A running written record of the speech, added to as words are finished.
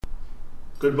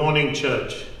Good morning,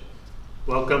 church.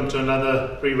 Welcome to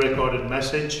another pre-recorded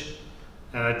message,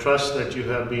 and I trust that you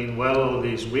have been well all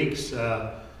these weeks.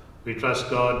 We trust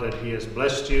God that He has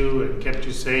blessed you and kept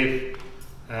you safe,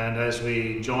 and as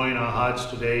we join our hearts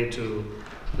today to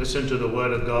listen to the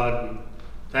Word of God, we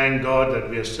thank God that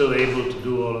we are still able to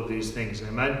do all of these things.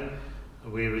 Amen.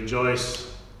 We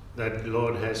rejoice that the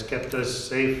Lord has kept us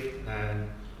safe and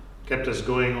kept us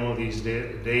going all these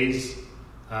days.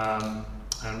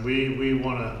 And we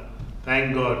want to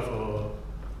thank God for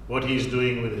what He's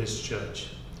doing with His church.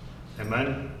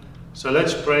 Amen. So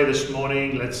let's pray this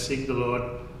morning. Let's seek the Lord.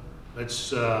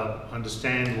 Let's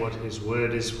understand what His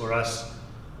word is for us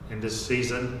in this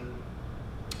season.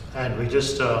 And we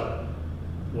just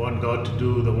want God to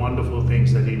do the wonderful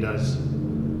things that He does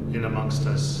in amongst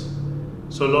us.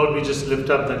 So Lord, we just lift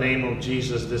up the name of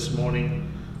Jesus this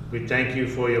morning. We thank You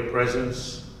for Your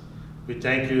presence. We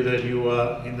thank You that You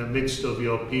are in the midst of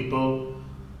Your people.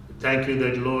 We thank You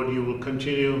that, Lord, You will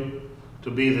continue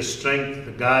to be the strength,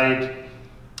 the guide,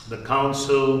 the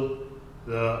counsel,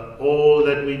 all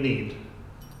that we need.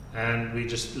 And we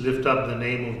just lift up the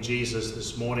name of Jesus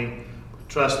this morning. We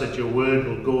trust that Your word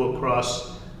will go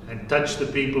across and touch the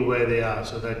people where they are,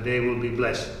 so that they will be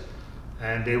blessed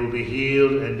and they will be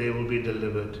healed and they will be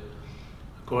delivered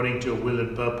according to Your will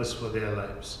and purpose for their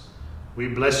lives. We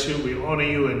bless You, we honor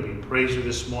You, and we praise You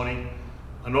this morning.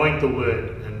 Anoint the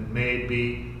word, and may it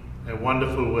be a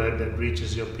wonderful word that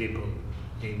reaches Your people.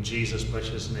 In Jesus'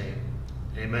 precious name,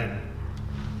 amen.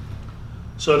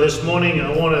 So this morning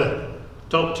I want to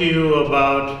talk to you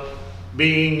about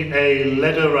being a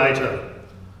letter writer.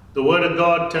 The Word of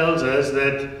God tells us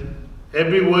that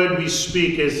every word we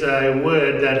speak is a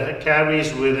word that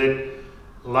carries with it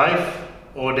life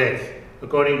or death,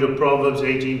 according to Proverbs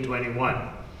 18:21.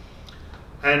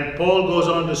 And Paul goes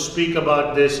on to speak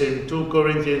about this in 2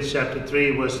 Corinthians chapter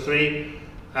 3, verse 3.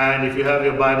 And if you have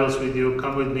your Bibles with you,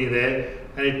 come with me there.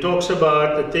 And it talks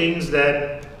about the things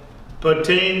that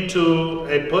pertain to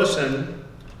a person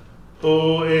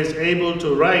who is able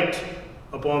to write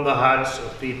upon the hearts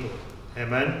of people.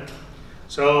 Amen.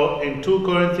 So in 2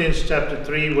 Corinthians chapter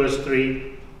 3, verse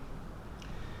 3,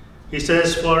 he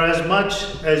says, "For as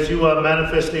much as you are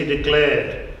manifestly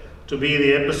declared to be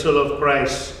the epistle of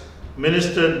Christ,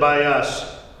 ministered by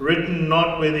us, written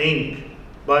not with ink,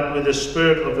 but with the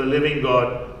Spirit of the living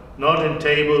God, not in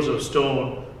tables of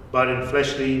stone, but in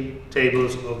fleshly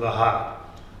tables of the heart."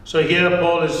 So here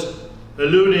Paul is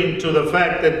alluding to the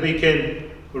fact that we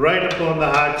can write upon the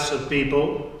hearts of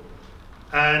people,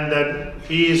 and that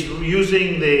he is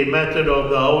using the method of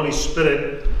the Holy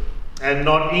Spirit and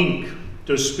not ink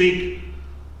to speak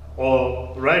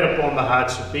or write upon the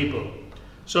hearts of people.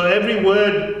 So every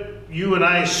word you and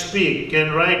I speak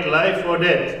can write life or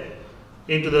death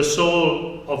into the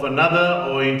soul of another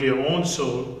or into your own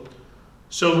soul.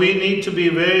 So we need to be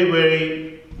very,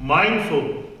 very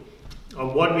mindful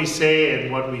of what we say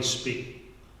and what we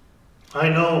speak. I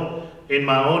know in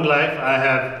my own life I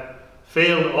have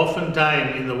failed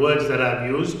oftentimes in the words that I've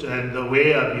used and the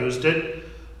way I've used it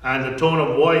and the tone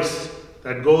of voice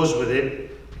that goes with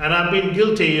it. And I've been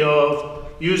guilty of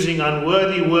using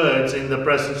unworthy words in the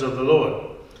presence of the Lord.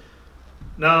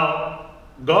 Now,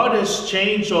 God has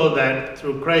changed all that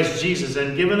through Christ Jesus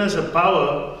and given us a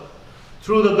power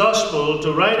through the gospel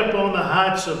to write upon the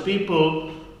hearts of people,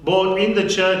 both in the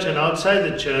church and outside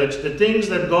the church, the things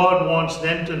that God wants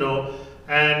them to know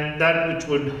and that which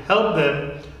would help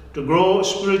them to grow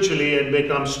spiritually and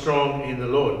become strong in the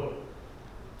Lord.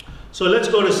 So let's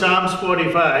go to Psalms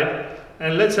 45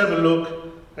 and let's have a look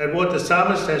at what the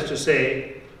psalmist has to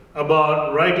say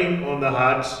about writing on the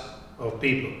hearts of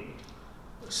people.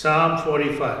 Psalm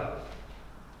 45.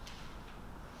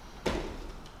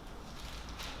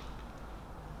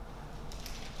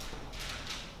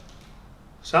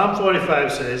 Psalm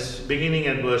 45 says, beginning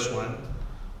at verse 1,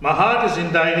 "My heart is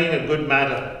inditing a good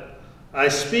matter. I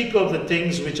speak of the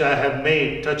things which I have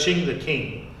made touching the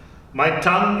king. My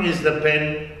tongue is the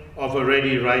pen of a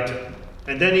ready writer."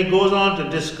 And then he goes on to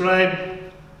describe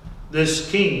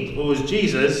this king, who is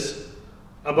Jesus,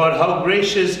 about how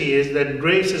gracious he is, that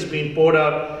grace has been poured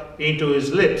out into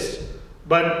his lips.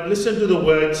 But listen to the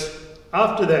words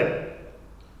after that.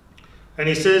 And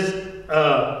he says,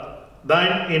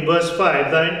 in verse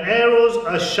 5, "Thine arrows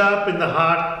are sharp in the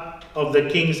heart of the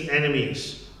king's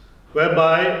enemies,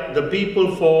 whereby the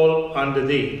people fall under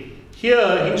thee."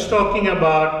 Here he's talking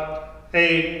about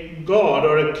a God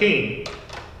or a king,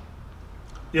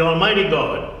 the Almighty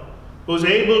God, who's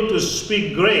able to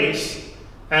speak grace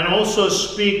and also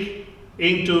speak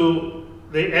into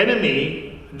the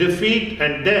enemy defeat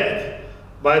and death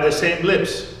by the same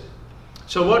lips.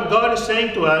 So what God is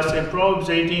saying to us in Proverbs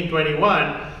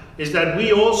 18:21 is that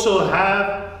we also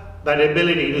have that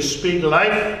ability to speak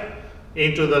life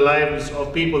into the lives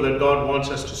of people that God wants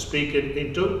us to speak it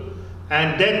into,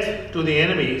 and death to the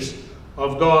enemies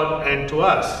of God and to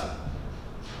us.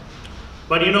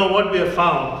 But you know what we have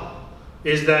found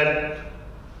is that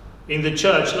in the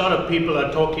church, a lot of people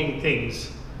are talking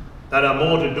things that are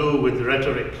more to do with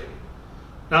rhetoric.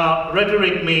 Now,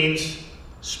 rhetoric means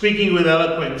speaking with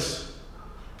eloquence,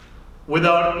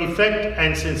 without effect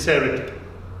and sincerity.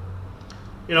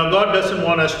 You know, God doesn't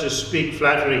want us to speak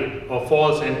flattery or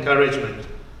false encouragement,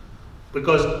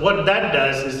 because what that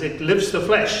does is it lifts the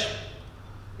flesh.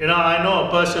 You know, I know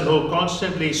a person who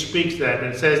constantly speaks that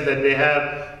and says that they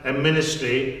have a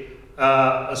ministry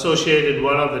associated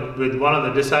with one of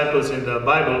the disciples in the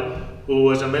Bible who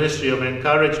was a ministry of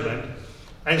encouragement.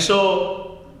 And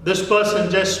so this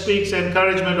person just speaks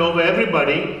encouragement over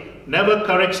everybody, never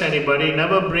corrects anybody,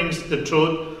 never brings the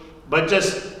truth, but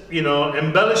just, you know,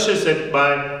 embellishes it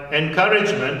by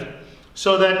encouragement,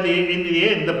 so that in the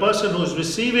end, the person who's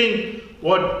receiving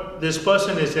what this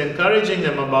person is encouraging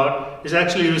them about is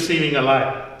actually receiving a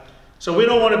lie. So we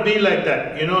don't want to be like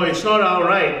that. You know, it's not our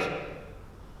right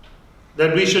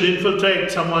that we should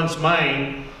infiltrate someone's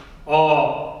mind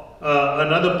or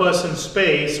another person's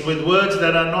space with words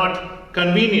that are not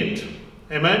convenient.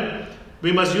 Amen?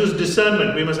 We must use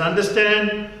discernment. We must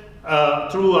understand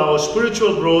through our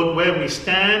spiritual growth where we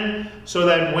stand, so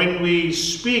that when we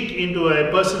speak into a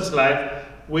person's life,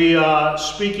 we are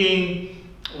speaking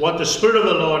what the Spirit of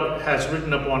the Lord has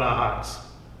written upon our hearts.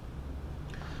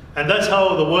 And that's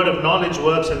how the word of knowledge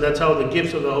works, and that's how the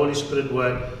gifts of the Holy Spirit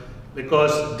work,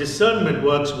 because discernment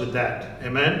works with that.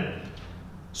 Amen?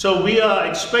 So we are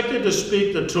expected to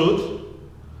speak the truth,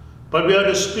 but we are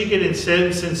to speak it in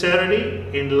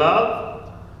sincerity, in love,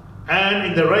 and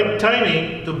in the right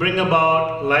timing to bring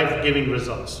about life-giving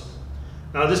results.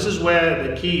 Now this is where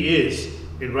the key is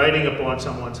in writing upon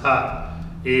someone's heart,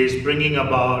 is bringing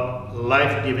about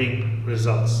life-giving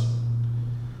results.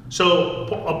 So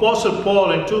Apostle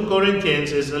Paul in 2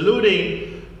 Corinthians is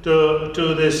alluding to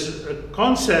this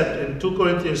concept in 2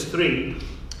 Corinthians 3,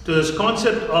 to this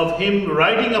concept of him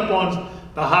writing upon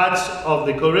the hearts of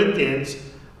the Corinthians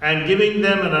and giving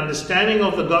them an understanding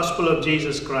of the gospel of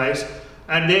Jesus Christ,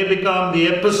 and they become the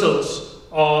epistles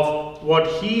of what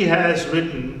he has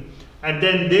written, and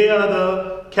then they are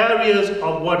the carriers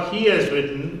of what he has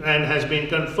written and has been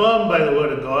confirmed by the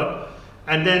word of God,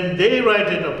 and then they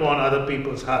write it upon other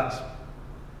people's hearts.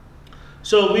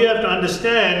 So we have to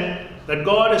understand that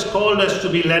God has called us to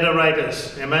be letter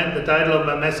writers. Amen? The title of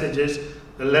my message is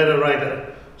The Letter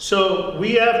Writer. So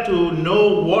we have to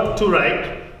know what to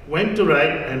write, when to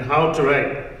write, and how to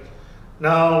write.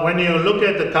 Now, when you look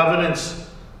at the covenants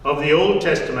of the Old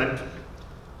Testament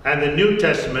and the New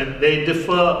Testament, they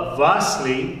differ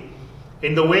vastly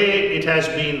in the way it has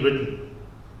been written.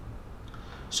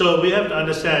 So we have to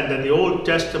understand that the Old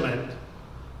Testament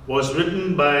was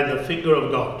written by the finger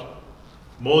of God.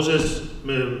 Moses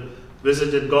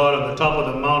visited God on the top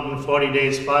of the mountain, 40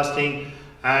 days fasting,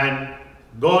 and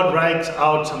God writes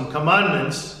out some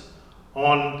commandments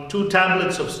on 2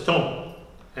 tablets of stone.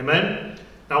 Amen?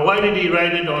 Now, why did he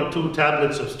write it on 2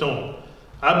 tablets of stone?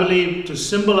 I believe to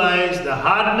symbolize the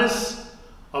hardness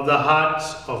of the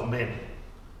hearts of men.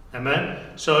 Amen?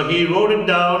 So he wrote it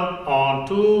down on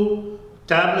 2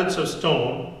 tablets of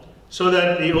stone, so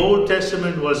that the Old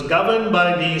Testament was governed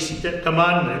by these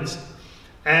commandments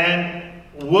and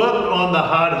worked on the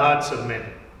hard hearts of men.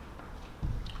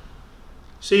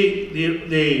 See,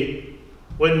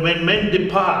 when men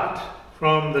depart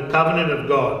from the covenant of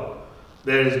God,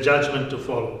 there is judgment to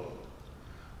follow.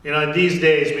 You know, these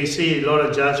days we see a lot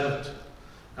of judgment,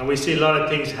 and we see a lot of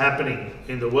things happening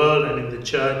in the world and in the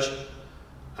church,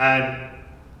 and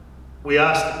we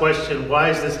ask the question, why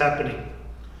is this happening?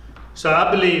 So I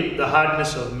believe the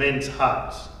hardness of men's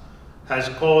hearts has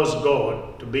caused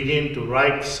God to begin to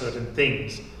write certain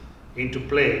things into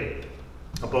play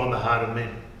upon the heart of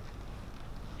men.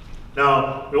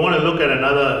 Now, we want to look at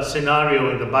another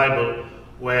scenario in the Bible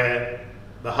where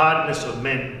the hardness of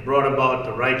men brought about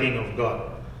the writing of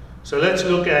God. So let's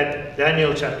look at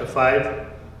Daniel chapter 5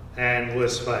 and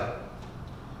verse 5.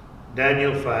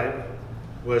 Daniel 5,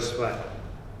 verse 5.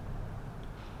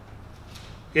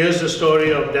 Here's the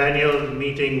story of Daniel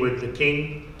meeting with the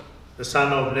king, the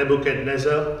son of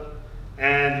Nebuchadnezzar.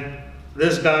 And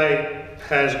this guy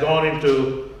has gone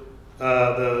into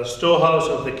the storehouse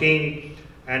of the king,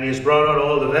 and he's brought out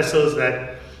all the vessels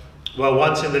that were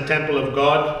once in the temple of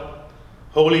God,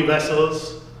 holy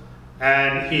vessels,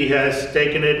 and he has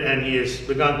taken it and he has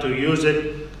begun to use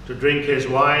it to drink his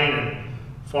wine and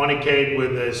fornicate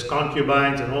with his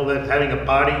concubines and all that, having a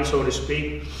party, so to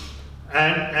speak.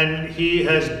 And he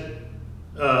has,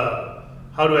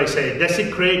 how do I say,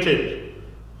 desecrated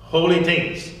holy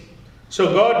things.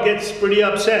 So God gets pretty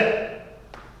upset.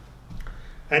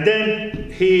 And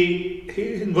then he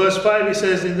in verse 5, he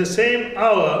says, in the same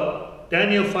hour,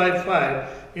 Daniel 5:5,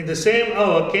 in the same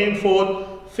hour came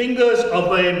forth fingers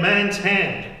of a man's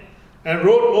hand, and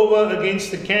wrote over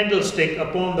against the candlestick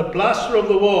upon the plaster of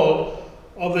the wall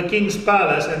of the king's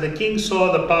palace, and the king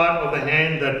saw the part of the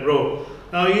hand that wrote.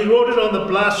 Now he wrote it on the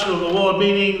plaster of the wall,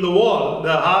 meaning the wall,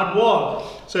 the hard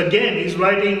wall. So again, he's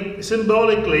writing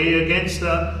symbolically against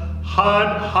the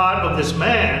hard heart of this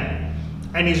man,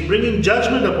 and he's bringing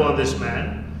judgment upon this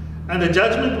man. And the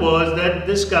judgment was that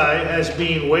this guy has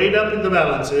been weighed up in the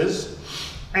balances,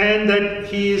 and that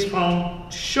he is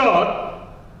found short,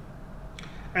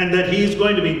 and that he is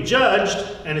going to be judged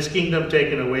and his kingdom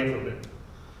taken away from him.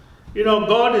 You know,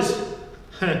 God is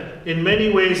in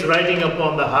many ways writing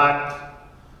upon the heart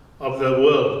of the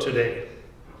world today,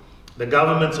 the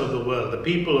governments of the world, the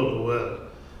people of the world.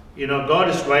 You know, God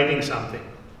is writing something.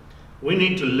 We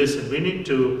need to listen, we need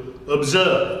to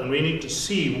observe, and we need to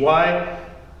see why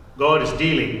God is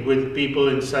dealing with people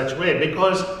in such way,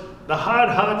 because the hard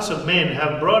hearts of men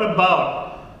have brought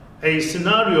about a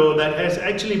scenario that has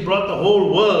actually brought the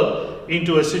whole world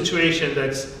into a situation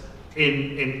that's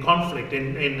in conflict,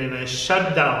 in a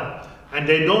shutdown, and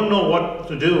they don't know what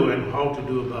to do and how to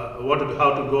do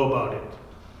how to go about it.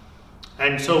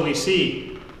 And so we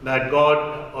see that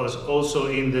God was also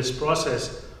in this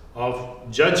process of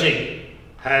judging,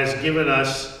 has given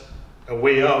us a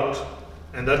way out,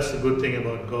 and that's the good thing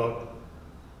about God.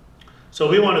 So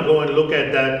we want to go and look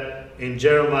at that in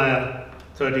Jeremiah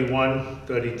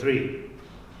 31:33,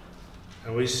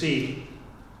 and we see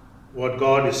what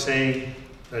God is saying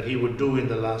that he would do in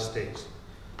the last days.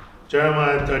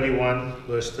 Jeremiah 31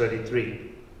 verse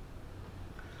 33.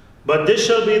 But this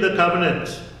shall be the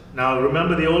covenant. Now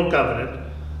remember the old covenant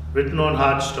written on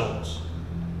hard stones.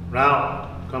 Now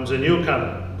comes a new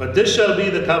covenant. But this shall be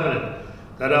the covenant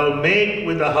that I will make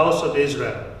with the house of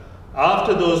Israel.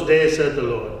 After those days, said the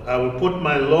Lord, I will put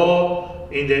my law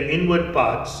in their inward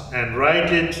parts and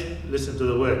write it, listen to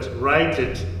the words, write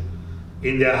it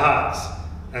in their hearts,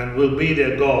 and will be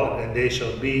their God, and they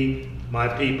shall be my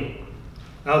people.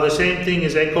 Now the same thing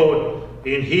is echoed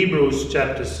in Hebrews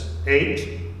chapter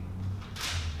 8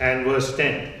 and verse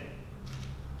 10.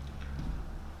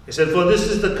 He said, for this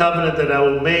is the covenant that I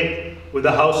will make with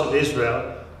the house of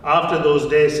Israel. After those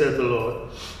days, said the Lord,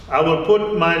 I will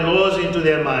put my laws into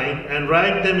their mind and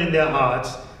write them in their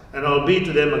hearts, and I'll be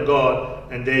to them a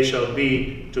God, and they shall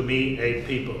be to me a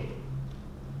people.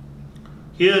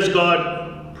 Here's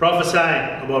God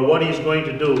prophesying about what he's going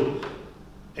to do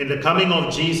in the coming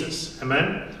of Jesus.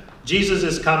 Amen? Jesus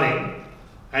is coming,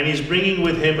 and he's bringing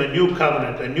with him a new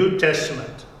covenant, a new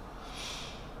testament,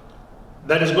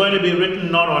 that is going to be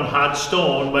written not on hard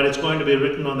stone, but it's going to be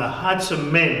written on the hearts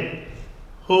of men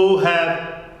who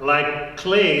have, like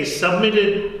clay,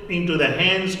 submitted into the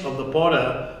hands of the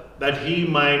potter, that he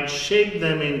might shape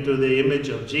them into the image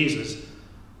of Jesus,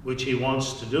 which he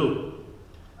wants to do.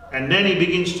 And then he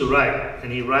begins to write,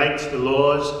 and he writes the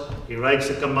laws, he writes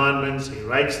the commandments, he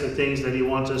writes the things that he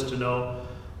wants us to know.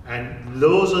 And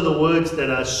those are the words that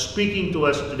are speaking to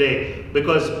us today,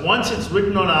 because once it's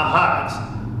written on our hearts,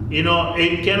 you know,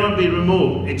 it cannot be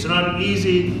removed. It's not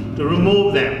easy to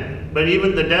remove them. But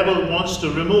even the devil wants to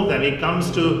remove them. He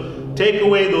comes to take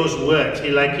away those words.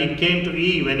 He came to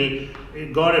Eve,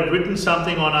 and God had written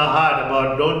something on her heart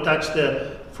about don't touch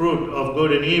the fruit of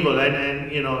good and evil, and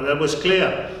you know, that was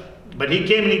clear. But he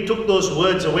came and he took those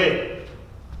words away.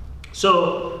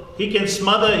 So he can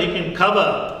smother, he can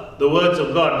cover the words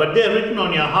of God, but they're written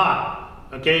on your heart.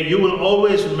 Okay, you will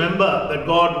always remember that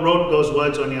God wrote those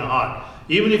words on your heart.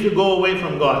 Even if you go away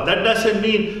from God, that doesn't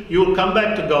mean you will come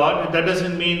back to God. That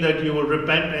doesn't mean that you will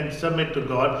repent and submit to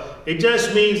God. It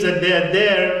just means that they are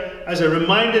there as a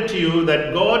reminder to you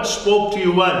that God spoke to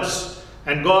you once,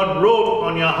 and God wrote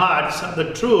on your heart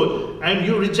the truth, and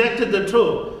you rejected the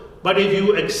truth. But if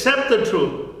you accept the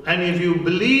truth, and if you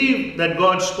believe that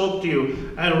God spoke to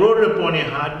you and wrote it upon your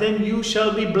heart, then you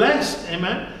shall be blessed.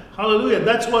 Amen. Hallelujah.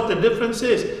 That's what the difference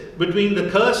is between the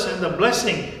curse and the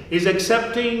blessing, is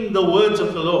accepting the words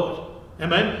of the Lord.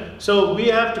 Amen. So we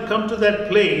have to come to that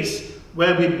place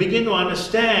where we begin to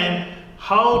understand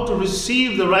how to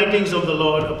receive the writings of the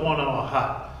Lord upon our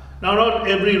heart. Now, not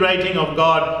every writing of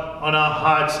God on our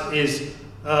hearts is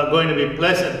going to be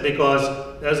pleasant, because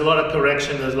there's a lot of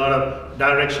correction, there's a lot of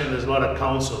direction, there's a lot of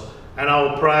counsel. And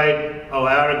our pride, our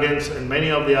arrogance, and many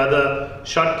of the other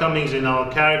shortcomings in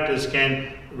our characters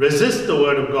can resist the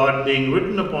word of God being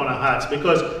written upon our hearts,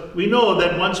 because we know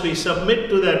that once we submit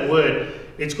to that word,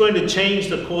 it's going to change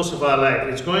the course of our life.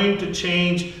 It's going to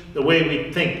change the way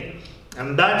we think.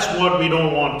 And that's what we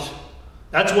don't want.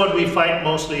 That's what we fight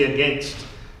mostly against.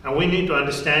 And we need to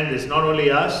understand this, not only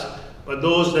us, but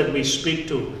those that we speak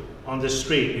to on the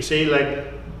street. You see, like,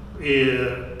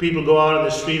 people go out on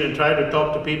the street and try to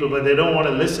talk to people, but they don't want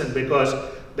to listen because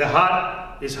their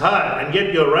heart is hard, and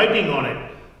yet you're writing on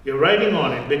it. You're writing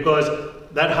on it because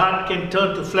that heart can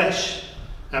turn to flesh.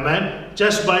 Amen?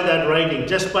 Just by that writing,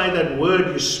 just by that word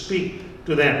you speak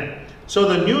to them. So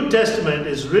the New Testament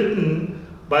is written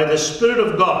by the Spirit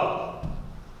of God,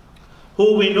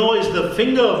 who we know is the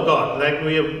finger of God. Like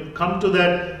we have come to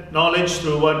that knowledge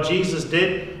through what Jesus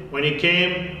did when he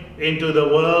came into the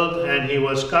world and he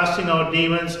was casting out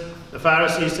demons. The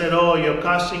Pharisees said, "Oh, you're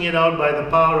casting it out by the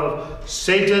power of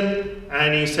Satan."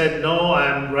 And he said, "No,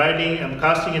 I'm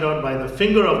casting it out by the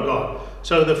finger of God."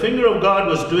 So the finger of God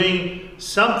was doing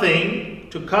something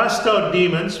to cast out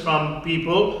demons from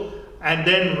people and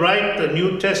then write the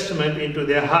New Testament into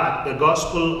their heart, the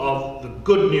gospel of the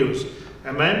good news.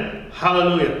 Amen?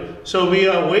 Hallelujah. So we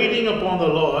are waiting upon the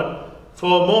Lord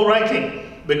for more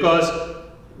writing, because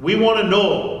we want to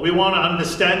know, we want to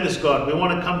understand this God, we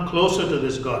want to come closer to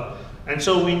this God. And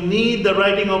so we need the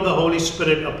writing of the Holy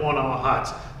Spirit upon our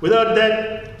hearts. Without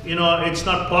that, it's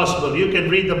not possible. You can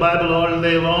read the Bible all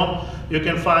day long, you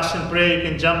can fast and pray, you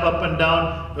can jump up and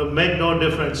down, it will make no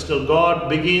difference till God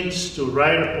begins to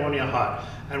write upon your heart.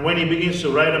 And when he begins to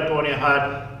write upon your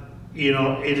heart,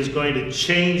 it is going to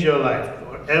change your life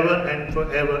forever and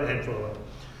forever and forever.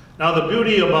 Now the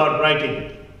beauty about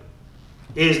writing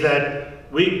is that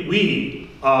we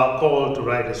are called to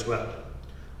write as well.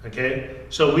 Okay?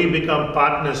 So we become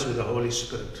partners with the Holy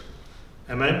Spirit.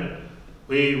 Amen?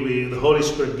 The Holy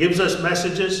Spirit gives us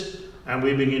messages, and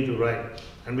we begin to write.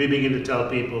 And we begin to tell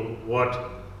people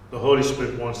what the Holy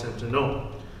Spirit wants them to know.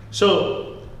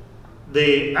 So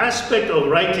the aspect of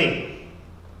writing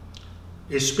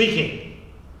is speaking,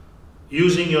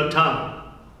 using your tongue,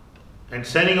 and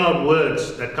sending out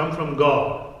words that come from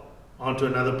God onto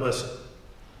another person.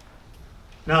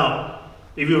 Now,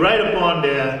 if you write upon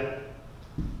their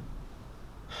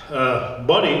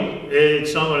body,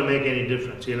 it's not going to make any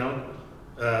difference,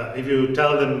 If you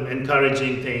tell them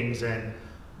encouraging things and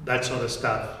that sort of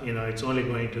stuff, it's only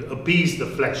going to appease the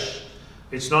flesh.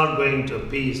 It's not going to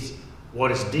appease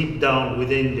what is deep down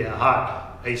within their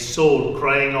heart. A soul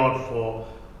crying out for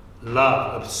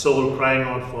love, a soul crying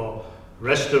out for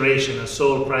restoration, a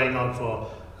soul crying out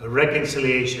for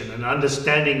reconciliation and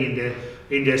understanding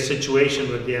in their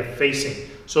situation that they are facing.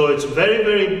 So it's very,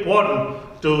 very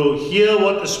important to hear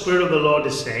what the Spirit of the Lord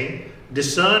is saying,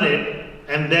 discern it,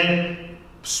 and then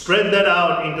spread that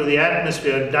out into the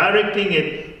atmosphere, directing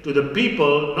it to the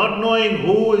people, not knowing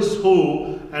who is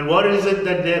who and what is it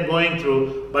that they're going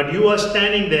through, but you are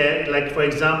standing there, like for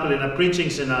example in a preaching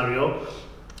scenario,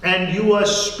 and you are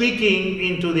speaking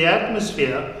into the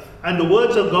atmosphere, and the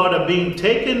words of God are being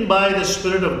taken by the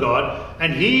Spirit of God,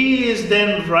 and He is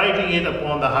then writing it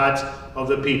upon the hearts of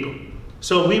the people.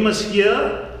 So we must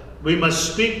hear, we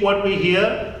must speak what we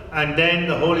hear, and then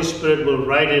the Holy Spirit will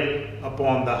write it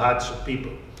upon the hearts of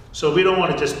people. So we don't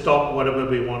want to just talk whatever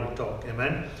we want to talk.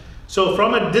 Amen. So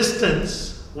from a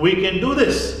distance, we can do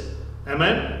this.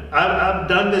 Amen. I've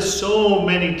done this so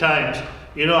many times.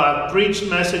 I've preached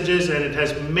messages and it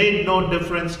has made no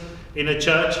difference in a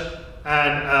church.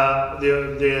 And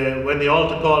when the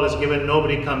altar call is given,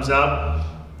 nobody comes out.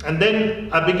 And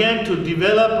then I began to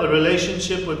develop a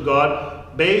relationship with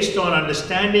God based on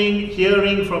understanding,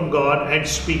 hearing from God, and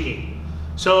speaking.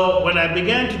 So when I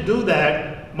began to do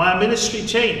that, my ministry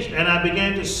changed, and I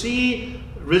began to see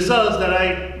results that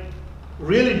I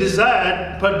really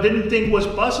desired but didn't think was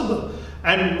possible.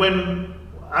 And when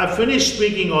I finished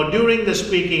speaking, or during the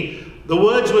speaking, the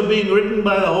words were being written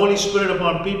by the Holy Spirit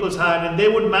upon people's heart, and they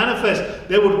would manifest.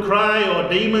 They would cry, or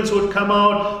demons would come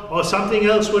out, or something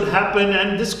else would happen.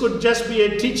 And this could just be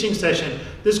a teaching session.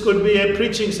 This could be a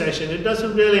preaching session. It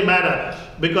doesn't really matter,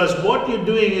 because what you're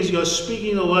doing is you're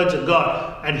speaking the words of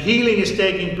God, and healing is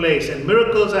taking place, and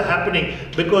miracles are happening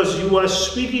because you are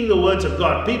speaking the words of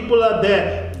God. People are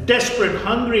there, desperate,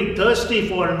 hungry, thirsty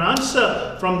for an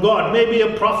answer from God. Maybe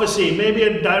a prophecy, maybe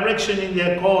a direction in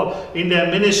their call, in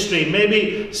their ministry,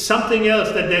 maybe something else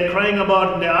that they're crying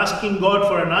about and they're asking God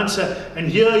for an answer. And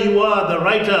here you are, the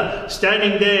writer,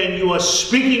 standing there, and you are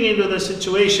speaking into the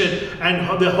situation,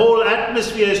 and the whole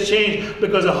atmosphere has changed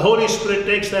because the Holy Spirit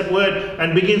takes that word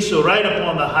and begins to write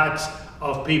upon the hearts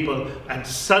of people, and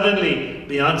suddenly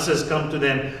the answers come to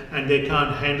them and they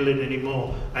can't handle it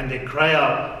anymore, and they cry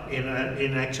out in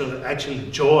actual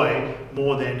joy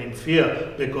more than in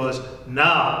fear, because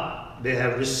now they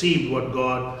have received what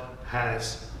God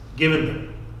has given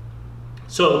them.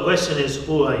 So the question is,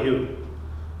 who are you?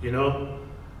 You know,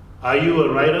 are you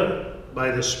a writer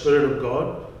by the Spirit of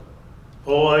God,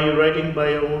 or are you writing by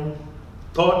your own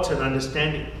thoughts and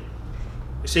understanding?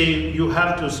 You see, you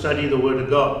have to study the Word of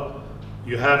God.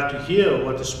 You have to hear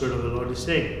what the Spirit of the Lord is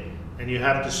saying, and you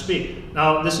have to speak.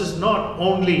 Now, this is not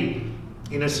only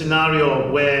in a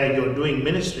scenario where you're doing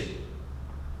ministry.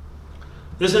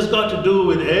 This has got to do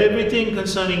with everything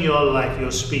concerning your life,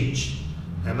 your speech.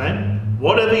 Amen?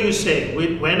 Whatever you say,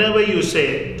 whenever you say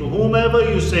it, to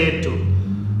whomever you say it to,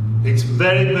 it's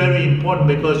very, very important,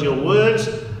 because your words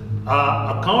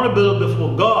are accountable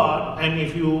before God, and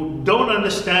if you don't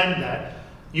understand that,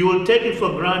 you will take it for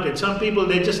granted. Some people,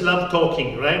 they just love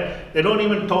talking, right? They don't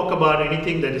even talk about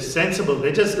anything that is sensible. They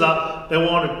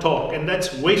want to talk, and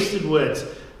that's wasted words.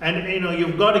 And you know,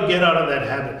 you've got to get out of that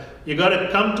habit. You've got to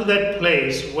come to that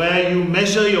place where you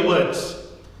measure your words,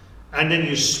 and then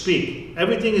you speak.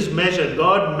 Everything is measured.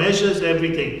 God measures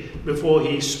everything before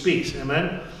He speaks.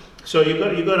 Amen? So you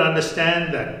got to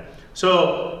understand that.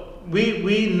 So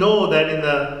we know that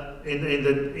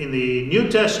in the New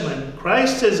Testament,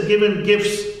 Christ has given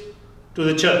gifts to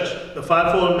the church, the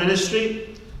fivefold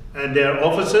ministry, and their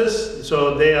officers.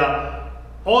 So they are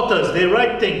authors, they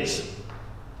write things.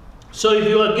 So if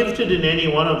you are gifted in any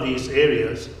one of these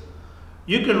areas,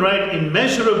 you can write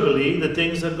immeasurably the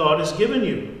things that God has given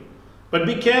you. But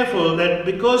be careful that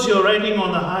because you're writing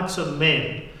on the hearts of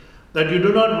men, that you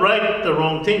do not write the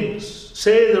wrong things,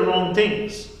 say the wrong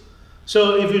things.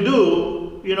 So if you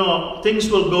do, you know, things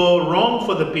will go wrong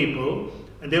for the people,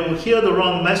 and they will hear the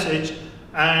wrong message,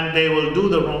 and they will do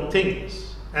the wrong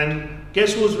things. And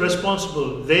guess who's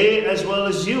responsible? They as well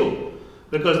as you.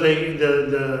 Because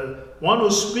the one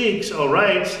who speaks or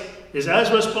writes is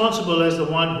as responsible as the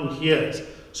one who hears.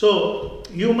 So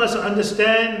you must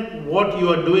understand what you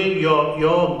are doing.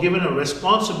 You're given a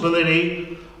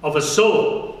responsibility of a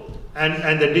soul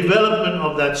and the development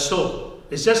of that soul.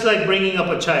 It's just like bringing up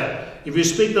a child. If you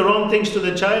speak the wrong things to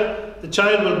the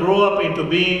child will grow up into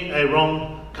being a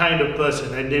wrong kind of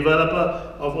person, a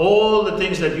developer of all the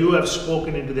things that you have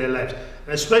spoken into their lives,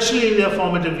 especially in their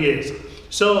formative years.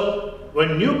 So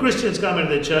when new Christians come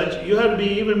into the church, you have to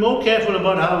be even more careful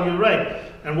about how you write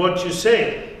and what you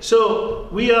say. So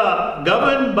we are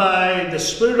governed by the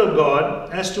Spirit of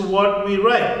God as to what we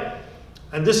write.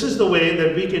 And this is the way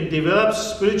that we can develop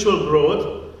spiritual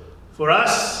growth for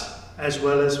us as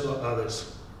well as for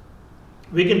others.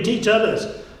 We can teach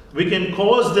others. We can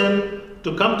cause them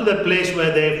to come to that place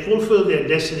where they fulfill their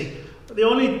destiny. But the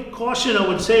only caution I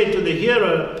would say to the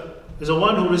hearer is the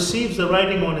one who receives the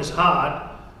writing on his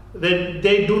heart, that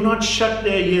they do not shut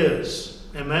their ears.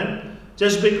 Amen?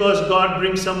 Just because God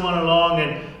brings someone along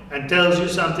and tells you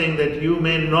something that you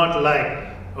may not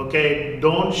like, okay,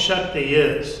 don't shut the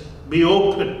ears. Be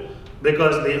open,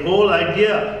 because the whole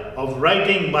idea of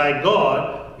writing by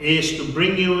God is to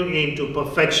bring you into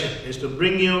perfection, is to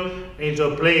bring you into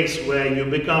a place where you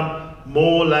become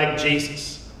more like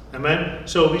Jesus. Amen?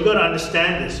 So we've got to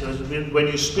understand this. When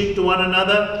you speak to one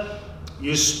another,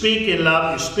 you speak in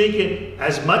love, you speak in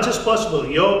as much as possible.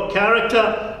 Your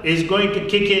character is going to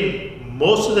kick in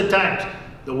most of the times,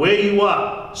 the way you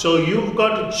are. So you've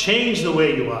got to change the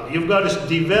way you are. You've got to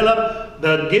develop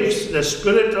the gifts, the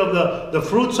spirit of the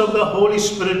fruits of the Holy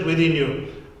Spirit within you.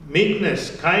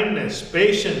 Meekness, kindness,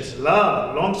 patience,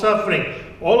 love, long-suffering,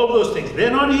 all of those things. They're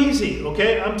not easy,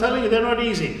 okay? I'm telling you, they're not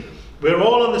easy. We're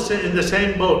all in the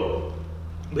same boat.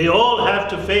 We all have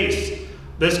to face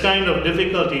this kind of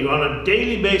difficulty on a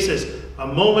daily basis, a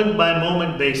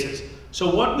moment-by-moment basis.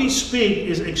 So what we speak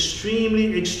is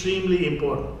extremely, extremely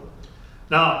important.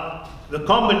 Now, the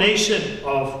combination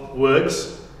of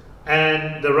words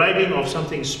and the writing of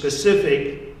something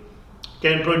specific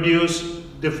can produce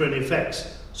different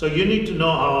effects. So you need to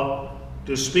know how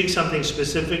to speak something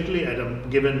specifically at a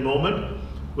given moment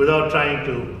without trying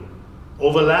to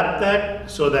overlap that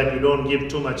so that you don't give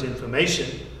too much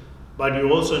information. But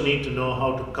you also need to know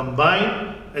how to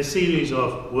combine a series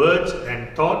of words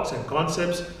and thoughts and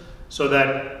concepts so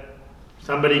that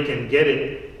somebody can get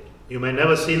it. You may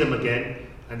never see them again,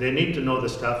 and they need to know the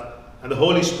stuff, and the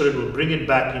Holy Spirit will bring it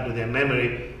back into their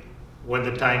memory when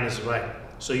the time is right.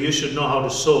 So you should know how to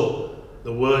sow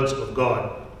the words of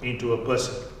God into a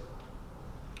person.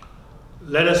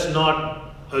 Let us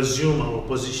not assume our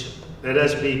position. Let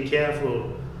us be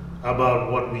careful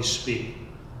about what we speak.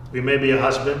 We may be a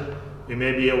husband, We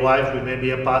may be a wife, we may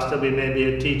be a pastor, we may be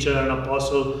a teacher, an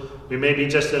apostle, we may be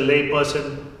just a lay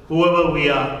person, whoever we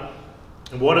are,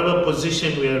 in whatever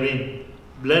position we are in,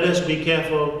 let us be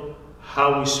careful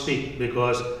how we speak,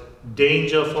 because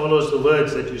danger follows the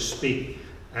words that you speak,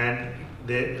 and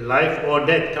the life or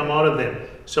death come out of them.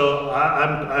 So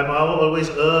I'm always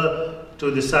to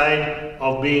the side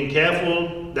of being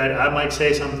careful that I might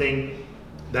say something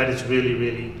that is really,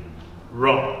 really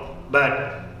wrong.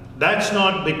 But that's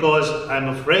not because I'm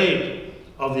afraid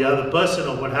of the other person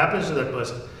or what happens to that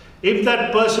person. If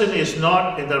that person is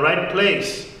not in the right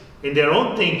place in their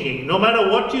own thinking, no matter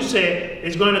what you say,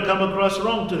 it's going to come across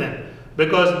wrong to them.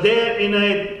 Because they're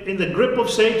in the grip of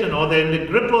Satan, or they're in the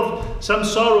grip of some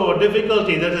sorrow or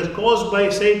difficulty that is caused by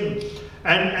Satan.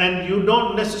 And you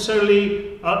don't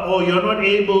necessarily, or you're not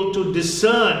able to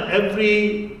discern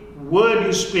every word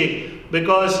you speak,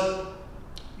 because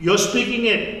you're speaking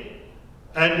it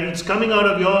and it's coming out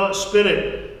of your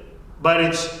spirit, but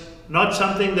it's not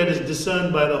something that is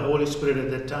discerned by the Holy Spirit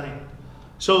at that time.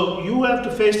 So you have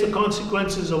to face the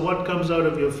consequences of what comes out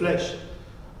of your flesh.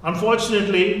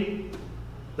 Unfortunately,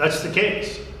 that's the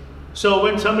case. So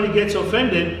when somebody gets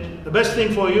offended, the best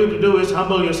thing for you to do is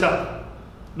humble yourself,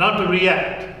 not to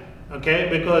react, okay?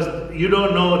 Because you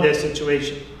don't know their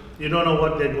situation. You don't know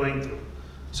what they're going through.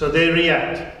 So they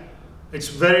react. It's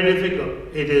very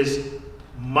difficult. It is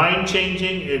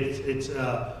mind-changing. It's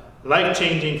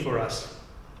life-changing for us.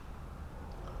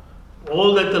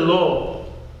 All that the law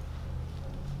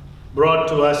brought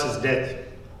to us is death.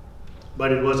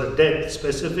 But it was a death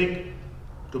specific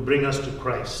to bring us to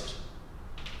Christ.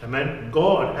 Amen.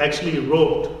 God actually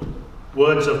wrote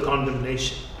words of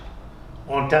condemnation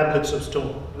on tablets of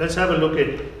stone. Let's have a look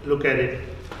at it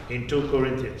in 2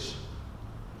 Corinthians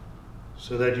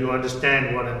so that you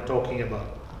understand what I'm talking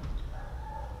about.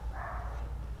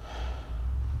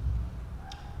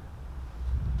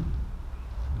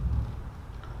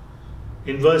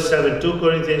 In verse 7, 2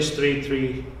 Corinthians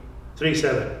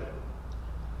 3:7.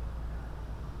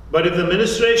 But if the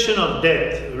ministration of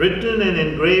death, written and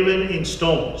engraven in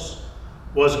stones,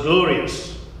 was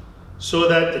glorious, so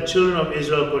that the children of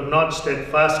Israel could not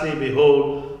steadfastly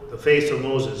behold the face of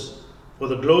Moses, for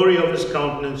the glory of his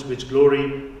countenance, which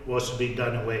glory was to be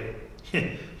done away.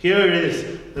 Here it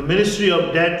is, the ministry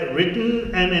of death,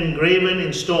 written and engraven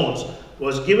in stones,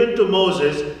 was given to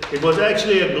Moses. It was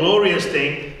actually a glorious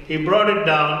thing. He brought it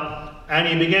down and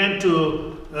he began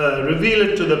to reveal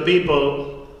it to the people.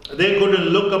 They couldn't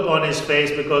look upon his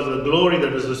face because of the glory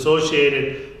that was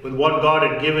associated with what God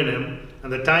had given him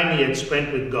and the time he had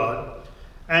spent with God.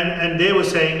 And they were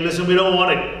saying, listen, we don't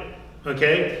want it.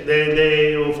 Okay?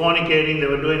 They were fornicating, they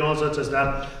were doing all sorts of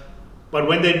stuff. But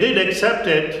when they did accept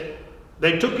it,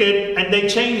 they took it and they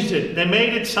changed it. They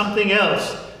made it something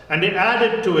else. And they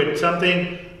added to it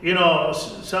something,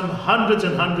 some hundreds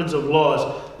and hundreds of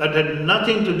laws that had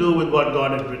nothing to do with what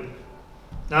God had written.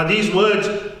 Now these words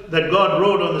that God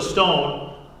wrote on the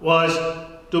stone was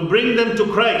to bring them to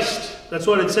Christ. That's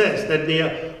what it says, that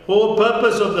the whole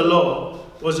purpose of the law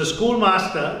was a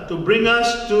schoolmaster to bring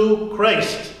us to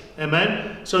Christ.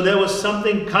 Amen. So there was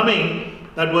something coming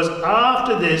that was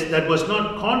after this, that was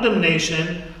not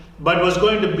condemnation, but was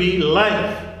going to be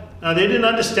life. Now they didn't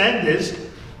understand this,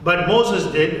 but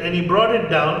Moses did, and he brought it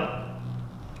down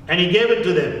and he gave it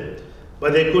to them,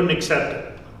 but they couldn't accept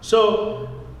it. So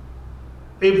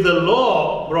if the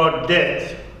law brought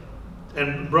death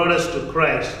and brought us to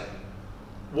Christ,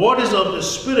 what is of the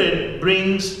Spirit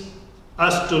brings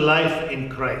us to life in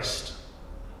Christ.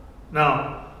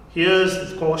 Now,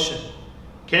 here's the caution.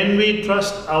 Can we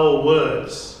trust our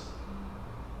words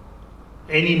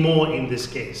anymore in this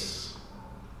case?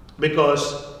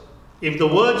 Because if the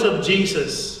words of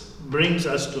Jesus brings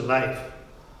us to life,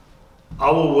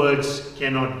 our words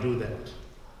cannot do that.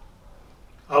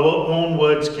 Our own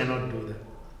words cannot do that.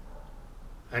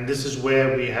 And this is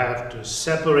where we have to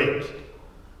separate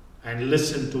and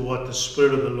listen to what the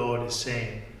Spirit of the Lord is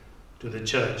saying to the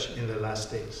church in the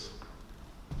last days.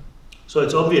 So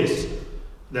it's obvious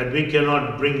that we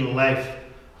cannot bring life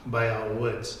by our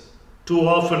words. Too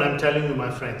often, I'm telling you, my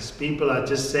friends, people are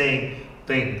just saying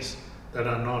things that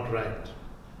are not right.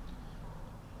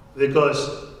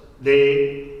 Because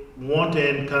they want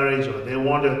to encourage, or they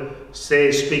want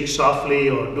to speak softly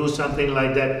or do something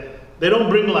like that. They don't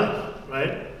bring life.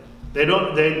 Right?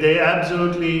 They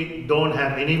absolutely don't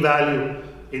have any value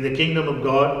in the kingdom of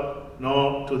God,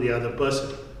 nor to the other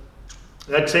person.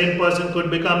 That same person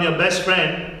could become your best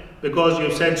friend because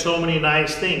you've said so many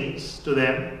nice things to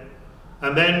them,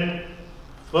 and then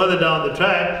further down the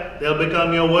track, they'll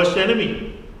become your worst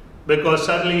enemy because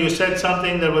suddenly you said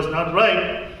something that was not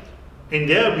right in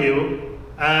their view,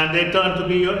 and they turn to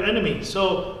be your enemy.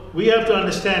 So we have to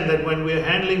understand that when we're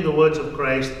handling the words of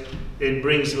Christ, it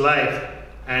brings life,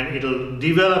 and it'll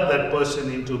develop that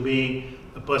person into being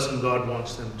the person God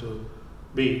wants them to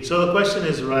be. So the question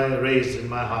is raised in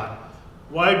my heart: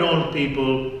 why don't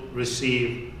people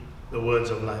receive the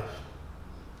words of life?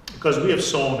 Because we have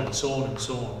sown and sown and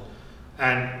sown,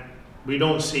 and we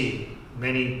don't see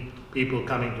many people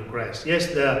coming to Christ.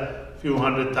 Yes, there are a few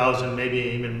 100,000, maybe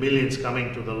even millions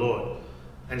coming to the Lord.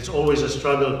 And it's always a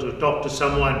struggle to talk to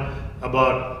someone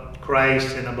about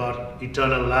Christ and about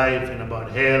eternal life and about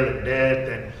hell and death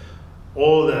and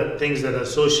all the things that are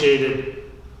associated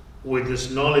with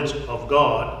this knowledge of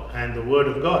God and the Word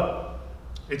of God.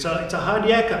 It's a hard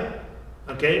yakka,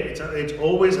 okay? It's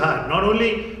always hard. Not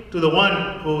only to the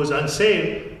one who is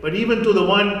unsaved, but even to the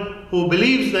one who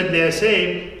believes that they are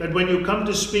saved, that when you come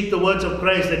to speak the words of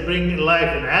Christ that bring life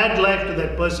and add life to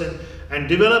that person and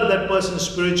develop that person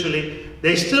spiritually,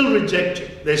 they still reject you.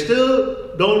 They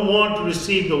still don't want to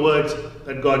receive the words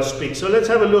that God speaks. So let's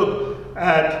have a look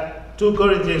at 2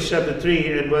 Corinthians chapter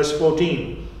 3 and verse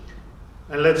 14.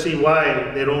 And let's see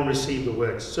why they don't receive the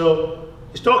words. So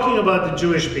he's talking about the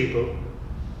Jewish people.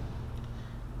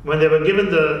 When they were given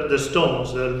the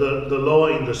stones, the law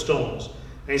in the stones.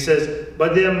 And he says,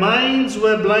 but their minds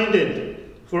were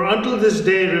blinded, for until this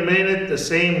day remaineth the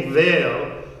same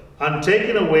veil,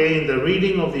 untaken away in the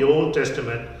reading of the Old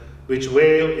Testament, which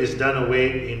veil is done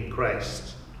away in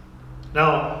Christ.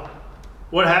 Now,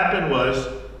 what happened was,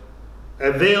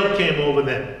 a veil came over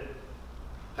them,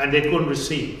 and they couldn't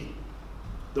receive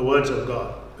the words of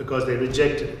God, because they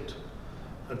rejected it.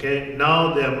 Okay,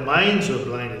 now their minds were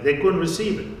blinded. They couldn't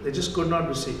receive it. They just could not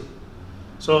receive it.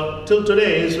 So till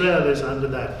today, Israel is under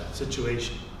that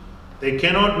situation. They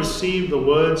cannot receive the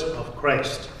words of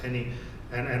Christ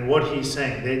and what he's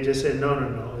saying. They just say,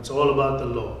 no, it's all about the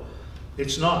law.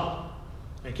 It's not.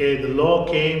 Okay, the law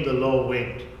came, the law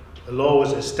went. The law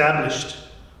was established,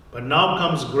 but now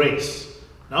comes grace.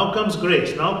 Now comes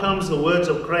grace. Now comes the words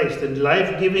of Christ, the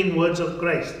life-giving words of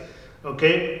Christ.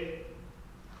 Okay?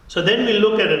 So then we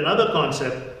look at another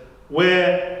concept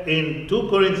where in 2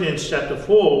 Corinthians chapter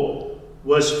 4,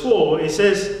 verse 4, it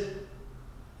says,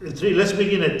 3, let's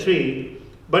begin at 3.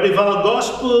 But if our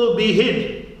gospel be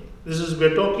hid,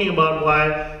 we're talking about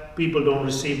why people don't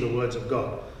receive the words of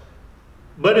God.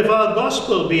 But if our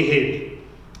gospel be hid,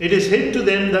 it is hid to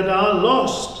them that are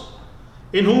lost,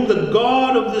 in whom the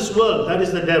God of this world, that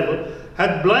is the devil,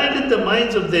 hath blinded the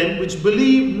minds of them which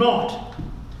believe not,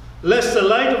 lest the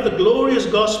light of the glorious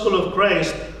gospel of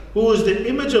Christ, who is the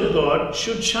image of God,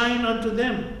 should shine unto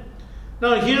them.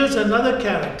 Now here's another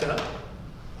character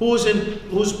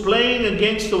who's playing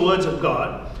against the words of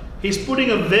God. He's putting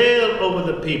a veil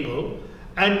over the people,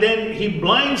 and then he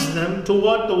blinds them to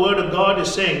what the word of God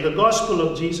is saying, the gospel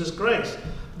of Jesus Christ,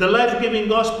 the life-giving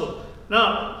gospel.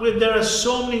 Now, there are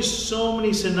so many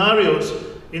scenarios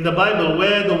in the Bible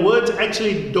where the words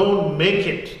actually don't make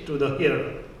it to the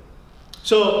hearer.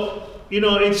 So,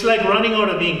 it's like running out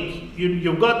of ink.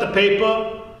 You've got the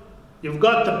paper, you've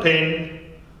got the pen,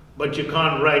 but you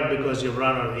can't write because you've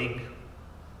run out of ink.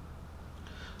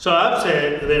 So I've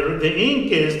said the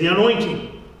ink is the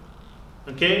anointing.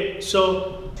 Okay?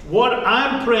 So what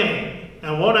I'm praying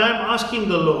and what I'm asking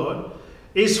the Lord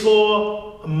is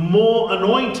for more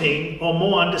anointing or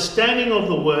more understanding of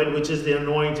the word, which is the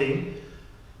anointing,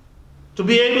 to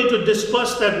be able to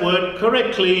disperse that word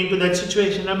correctly into that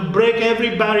situation and break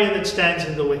every barrier that stands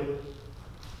in the way.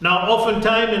 Now,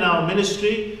 oftentimes in our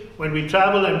ministry, when we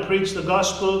travel and preach the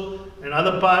gospel and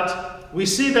other parts, we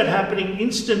see that happening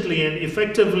instantly and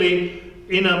effectively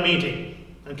in a meeting,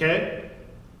 okay?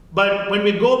 But when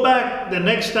we go back the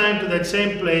next time to that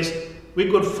same place,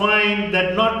 we could find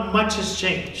that not much has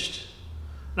changed.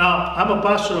 Now, I'm a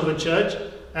pastor of a church,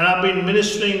 and I've been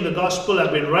ministering the gospel.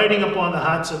 I've been writing upon the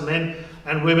hearts of men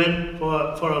and women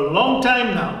for a long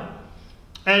time now.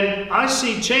 And I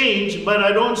see change, but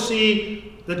I don't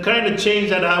see the kind of change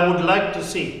that I would like to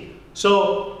see.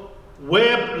 So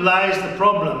where lies the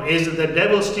problem? Is it the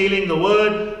devil stealing the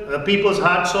word, people's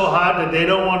hearts so hard that they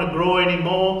don't want to grow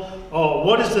anymore? Or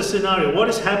what is the scenario? What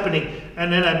is happening?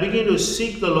 And then I begin to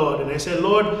seek the Lord, and I say,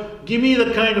 Lord, give me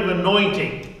the kind of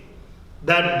anointing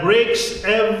that breaks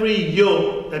every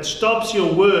yoke, that stops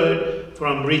your word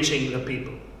from reaching the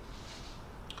people.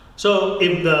 So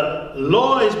if the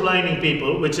law is blinding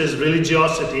people, which is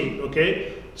religiosity,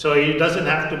 okay, so it doesn't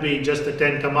have to be just the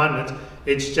 10 commandments,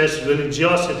 it's just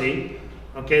religiosity,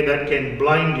 okay, that can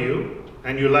blind you,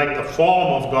 and you like the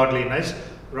form of godliness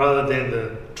rather than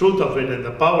the truth of it and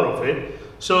the power of it.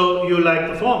 So you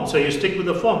like the form, so you stick with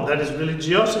the form. That is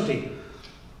religiosity.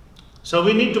 So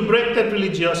we need to break that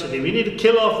religiosity. We need to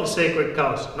kill off the sacred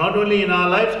cows, not only in our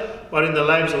lives, but in the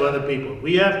lives of other people.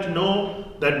 We have to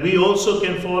know that we also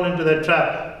can fall into that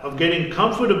trap of getting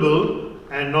comfortable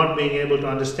and not being able to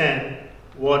understand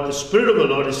what the Spirit of the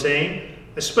Lord is saying,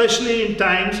 especially in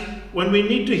times when we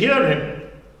need to hear Him.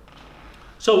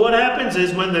 So what happens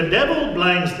is when the devil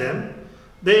blinds them,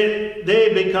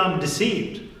 they become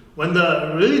deceived. When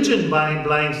the religion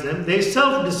blinds them, they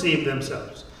self-deceive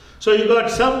themselves. So you got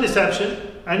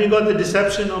self-deception and you got the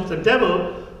deception of the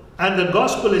devil, and the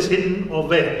gospel is hidden or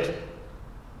veiled.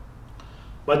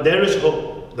 But there is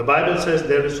hope. The Bible says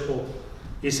there is hope.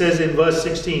 He says in verse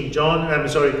 16, 2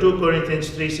 Corinthians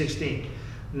 3:16,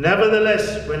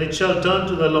 nevertheless, when it shall turn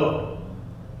to the Lord,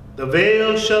 the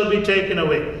veil shall be taken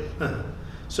away.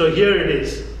 So here it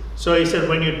is. So he said,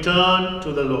 when you turn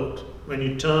to the Lord, when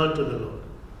you turn to the Lord.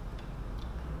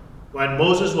 When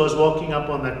Moses was walking up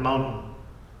on that mountain,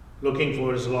 looking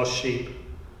for his lost sheep,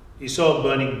 he saw a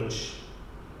burning bush.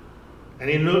 And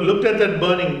he looked at that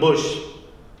burning bush,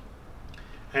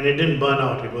 and it didn't burn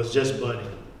out, it was just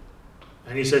burning.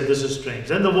 And he said, this is strange.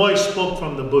 Then the voice spoke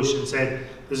from the bush and said,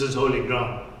 this is holy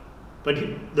ground. But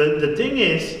the thing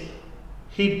is,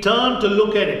 he turned to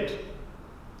look at it.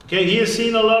 Okay, he has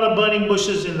seen a lot of burning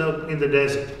bushes in the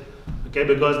desert. Okay,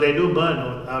 because they do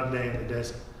burn out there in the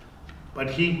desert. But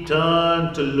he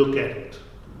turned to look at it.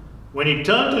 When he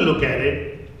turned to look at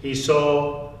it, he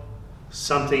saw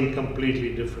something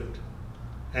completely different.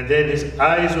 And then his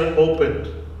eyes were opened,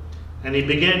 and he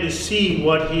began to see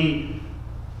what he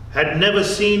had never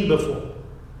seen before.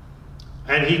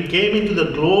 And he came into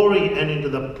the glory and into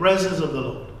the presence of the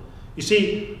Lord. You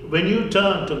see, when you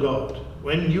turn to God,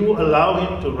 when you allow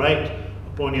Him to write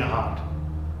upon your heart,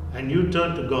 and you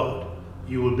turn to God,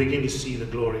 you will begin to see the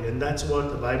glory. And that's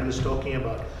what the Bible is talking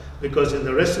about. Because in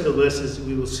the rest of the verses,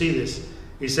 we will see this.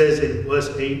 He says in verse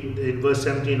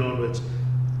 17 onwards,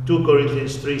 2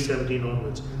 Corinthians 3:17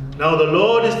 onwards, now the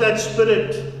Lord is that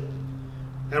Spirit,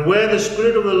 and where the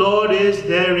Spirit of the Lord is,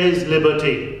 there is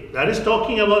liberty. That is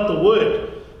talking about the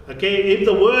Word. Okay, if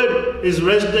the Word is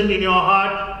resident in your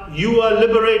heart, you are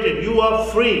liberated, you are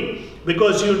free,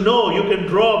 because you know you can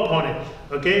draw upon it.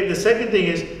 Okay, the second thing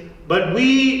is, but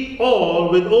we all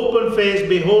with open face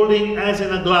beholding as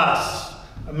in a glass,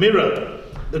 a mirror,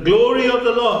 the glory of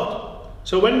the Lord.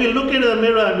 So when we look into the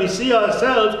mirror and we see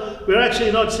ourselves, we're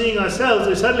actually not seeing ourselves.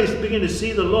 We suddenly begin to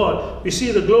see the Lord. We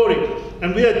see the glory.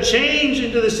 And we are changed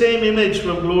into the same image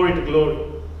from glory to glory.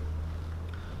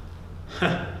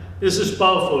 This is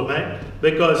powerful, man.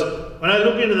 Because when I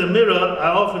look into the mirror, I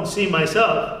often see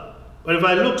myself. But if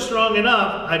I look strong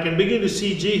enough, I can begin to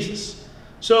see Jesus.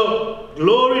 So,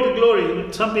 glory to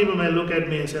glory. Some people may look at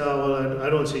me and say, oh, well, I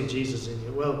don't see Jesus in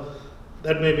you. Well,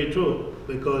 that may be true,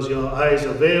 because your eyes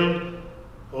are veiled,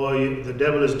 or the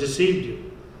devil has deceived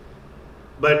you.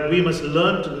 But we must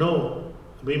learn to know,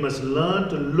 we must learn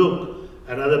to look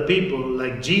at other people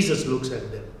like Jesus looks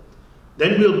at them.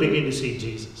 Then we'll begin to see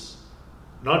Jesus,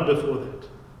 not before that.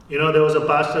 You know, there was a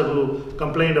pastor who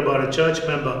complained about a church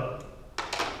member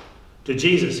to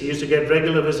Jesus. He used to get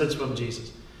regular visits from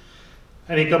Jesus.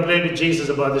 And he complained to Jesus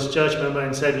about this church member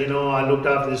and said, you know, I looked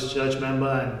after this church member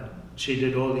and she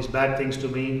did all these bad things to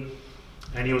me.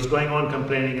 And he was going on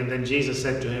complaining, and then Jesus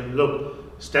said to him,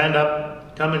 look, stand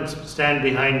up, come and stand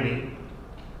behind me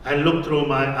and look through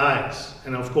my eyes.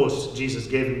 And of course, Jesus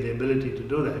gave him the ability to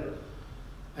do that.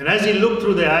 And as he looked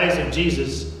through the eyes of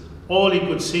Jesus, all he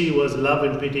could see was love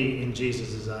and pity in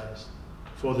Jesus' eyes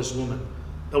for this woman.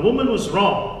 The woman was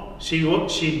wrong.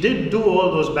 She did do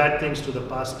all those bad things to the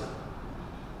pastor.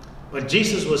 But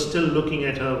Jesus was still looking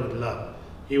at her with love.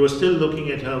 He was still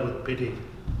looking at her with pity.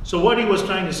 So what he was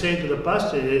trying to say to the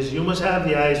pastor is, you must have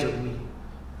the eyes of me,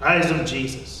 eyes of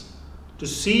Jesus, to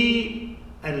see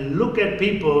and look at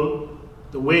people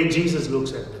the way Jesus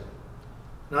looks at them.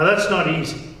 Now that's not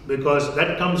easy, because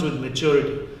that comes with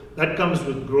maturity. That comes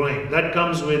with growing. That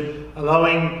comes with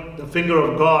allowing the finger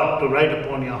of God to write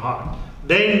upon your heart.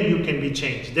 Then you can be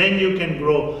changed. Then you can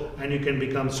grow and you can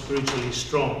become spiritually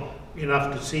strong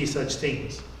enough to see such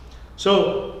things.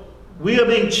 So we are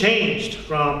being changed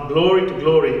from glory to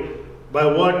glory by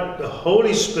what the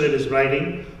Holy Spirit is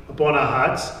writing upon our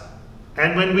hearts.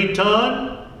 And when we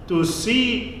turn to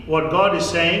see what God is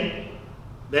saying,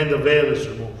 then the veil is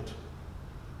removed.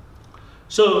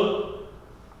 So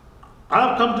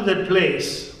I've come to that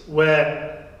place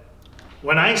where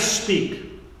when I speak,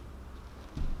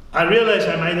 I realize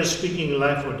I'm either speaking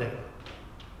life or death.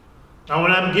 Now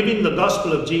when I'm giving the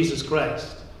gospel of Jesus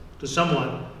Christ to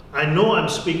someone, I know I'm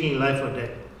speaking life or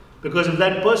death. Because if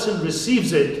that person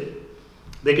receives it,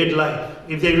 they get life.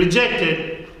 If they reject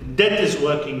it, death is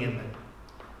working in them.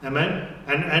 Amen.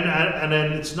 And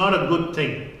it's not a good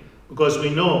thing, because we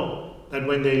know that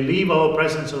when they leave our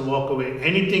presence and walk away,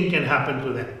 anything can happen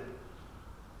to them.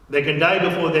 They can die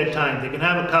before their time. They can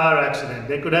have a car accident.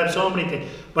 They could have so many things.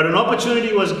 But an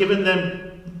opportunity was given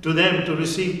to them to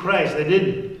receive Christ. They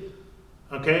didn't.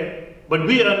 Okay? But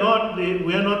we are not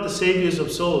the saviors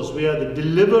of souls. We are the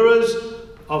deliverers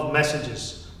of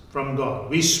messages from God.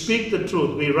 We speak the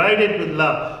truth. We write it with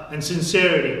love and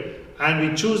sincerity. And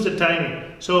we choose the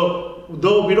timing. So,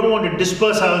 though we don't want to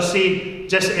disperse our seed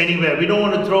just anywhere. We don't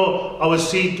want to throw our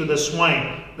seed to the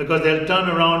swine, because they'll turn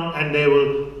around and they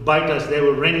will bite us. They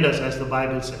will rend us, as the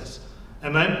Bible says.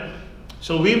 Amen?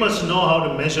 So we must know how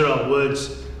to measure our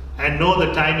words and know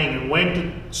the timing and when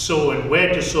to sow and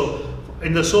where to sow.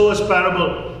 In the sower's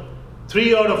parable,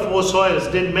 3 out of 4 soils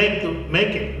didn't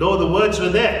make it, though the words were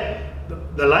there.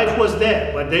 The life was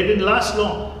there, but they didn't last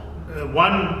long.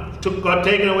 One got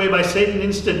taken away by Satan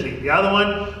instantly. The other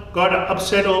one got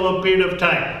upset over a period of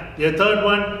time. The third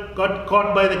one got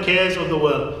caught by the cares of the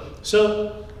world.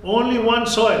 So only one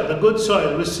soil, the good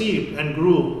soil, received and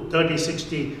grew 30,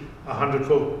 60,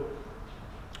 100-fold.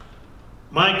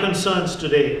 My concerns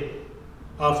today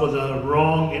are for the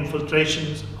wrong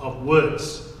infiltrations of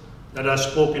words that are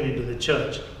spoken into the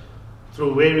church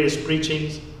through various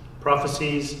preachings,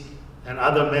 prophecies, and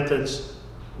other methods,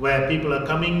 where people are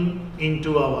coming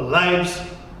into our lives,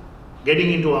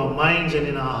 getting into our minds and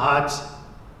in our hearts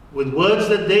with words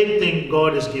that they think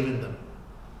God has given them.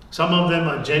 Some of them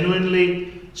are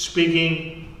genuinely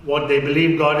speaking what they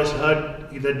believe God has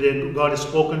heard, either God has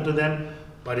spoken to them,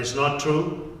 but it's not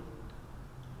true.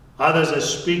 Others are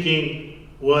speaking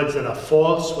words that are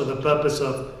false for the purpose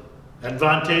of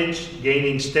advantage,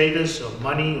 gaining status or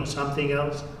money or something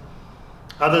else.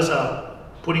 Others are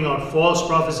putting out false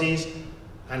prophecies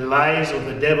and lies of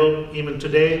the devil. Even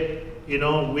today,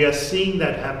 we are seeing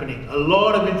that happening. A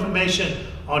lot of information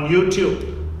on YouTube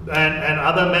and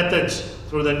other methods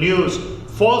through the news,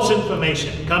 false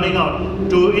information coming out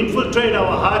to infiltrate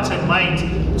our hearts and minds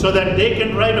so that they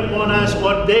can write upon us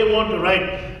what they want to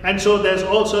write. And so there's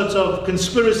all sorts of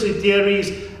conspiracy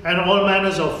theories and all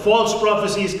manners of false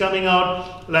prophecies coming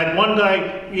out. Like one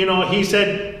guy, he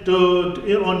said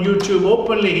on YouTube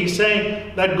openly, he's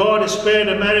saying that God has spared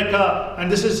America,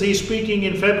 and he's speaking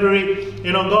in February,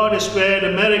 God has spared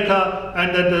America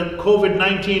and that the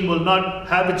COVID-19 will not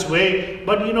have its way.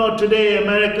 But today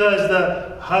America is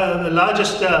the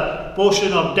largest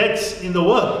portion of deaths in the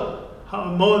world.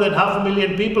 More than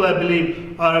 500,000 people, I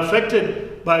believe, are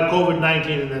affected by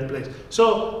COVID-19 in that place.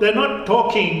 So they're not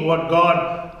talking what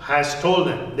God has told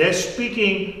them. They're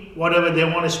speaking whatever they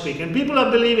want to speak. And people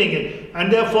are believing it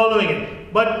and they're following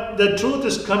it. But the truth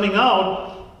is coming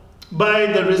out by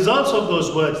the results of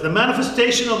those words, the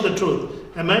manifestation of the truth.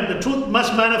 Amen. The truth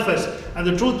must manifest, and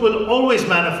the truth will always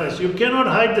manifest. You cannot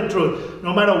hide the truth.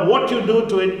 No matter what you do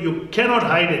to it, you cannot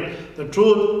hide it. The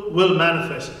truth will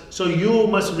manifest. So you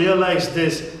must realize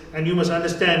this, and you must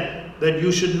understand that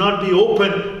you should not be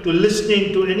open to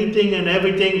listening to anything and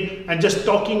everything and just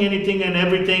talking anything and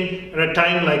everything at a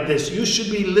time like this. You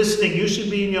should be listening. You should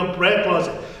be in your prayer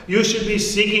closet. You should be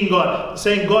seeking God,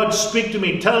 saying, God, speak to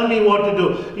me. Tell me what to do.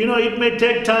 It may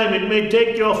take time. It may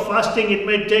take your fasting. It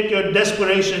may take your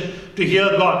desperation to hear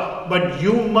God. But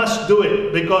you must do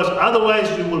it, because otherwise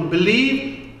you will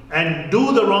believe and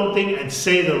do the wrong thing and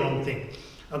say the wrong thing.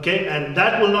 Okay? And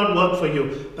that will not work for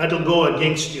you. That will go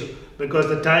against you, because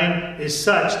the time is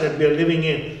such that we are living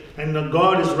in. And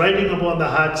God is writing upon the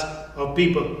hearts of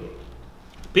people.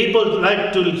 People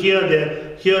like to hear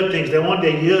things. They want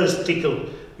their ears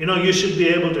tickled. You should be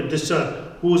able to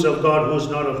discern who's of God, who's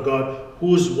not of God,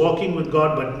 who's walking with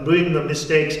God but doing the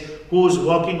mistakes, who's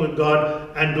walking with God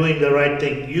and doing the right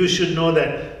thing. You should know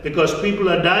that, because people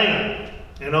are dying.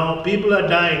 People are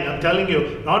dying. I'm telling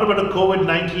you, not about the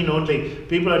COVID-19 only.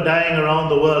 People are dying around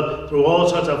the world through all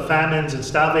sorts of famines and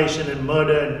starvation and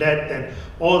murder and death and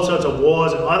all sorts of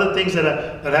wars and other things that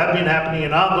have been happening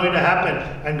and are going to happen.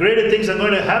 And greater things are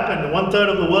going to happen. 1/3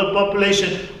 of the world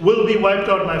population will be wiped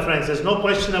out, my friends. There's no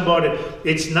question about it.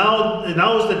 Now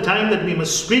is the time that we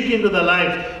must speak into the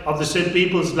life of the said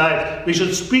people's lives. We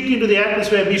should speak into the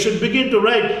atmosphere. We should begin to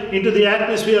write into the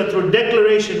atmosphere through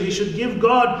declaration. We should give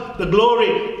God the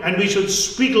glory, and we should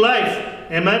speak life.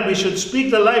 Amen. We should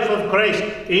speak the life of Christ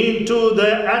into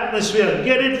the atmosphere.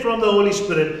 Get it from the Holy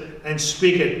Spirit and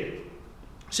speak it.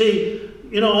 See,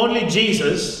 only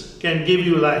Jesus can give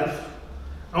you life.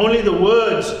 Only the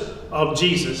words of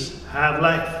Jesus have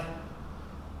life.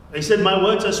 He said, my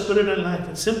words are spirit and life.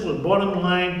 It's simple, bottom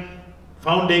line,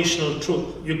 foundational truth.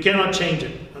 You cannot change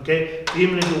it. Okay?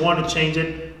 Even if you want to change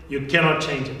it, you cannot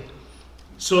change it.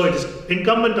 So it is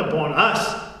incumbent upon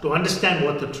us to understand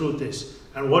what the truth is.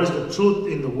 And what is the truth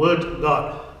in the Word of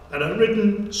God that are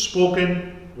written,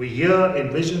 spoken, we hear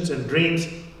in visions and dreams,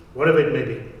 whatever it may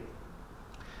be.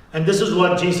 And this is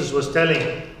what Jesus was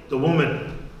telling the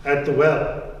woman at the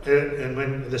well, and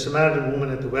when the Samaritan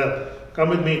woman at the well. Come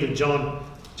with me to John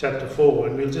chapter 4,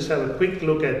 and we'll just have a quick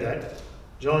look at that.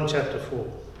 John chapter 4.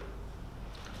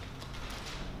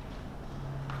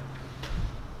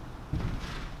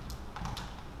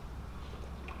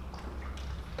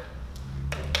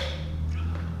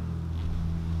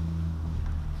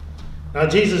 Now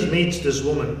Jesus meets this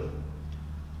woman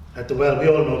at the well. We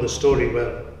all know the story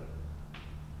well.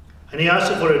 And he asks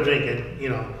her for a drink,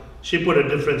 and she put a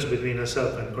difference between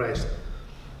herself and Christ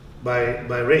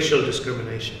by racial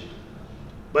discrimination.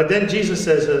 But then Jesus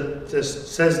says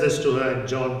this to her in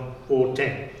John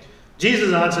 4:10.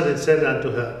 Jesus answered and said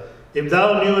unto her, If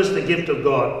thou knewest the gift of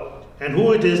God, and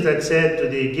who it is that said to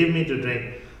thee, Give me to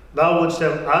drink, thou wouldst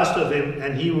have asked of him,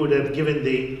 and he would have given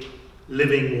thee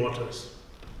living waters.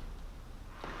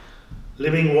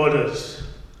 Living waters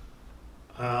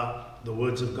are the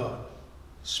words of God,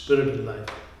 spirit and life.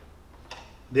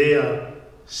 They are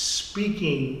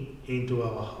speaking into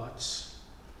our hearts.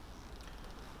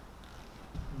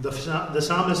 The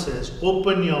psalmist says,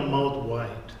 Open your mouth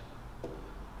wide,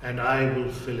 and I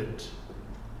will fill it.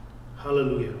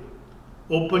 Hallelujah.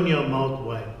 Open your mouth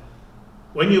wide.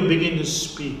 When you begin to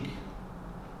speak,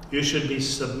 you should be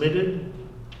submitted.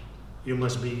 You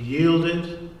must be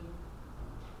yielded.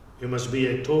 You must be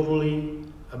a totally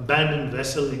abandoned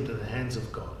vessel into the hands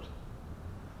of God.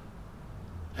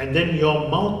 And then your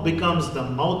mouth becomes the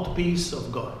mouthpiece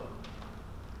of God.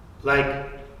 Like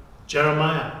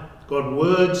Jeremiah got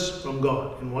words from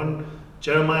God in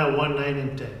Jeremiah 1, 9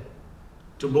 and 10.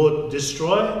 To both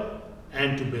destroy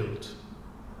and to build.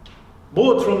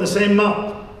 Both from the same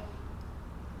mouth.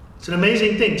 It's an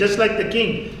amazing thing. Just like the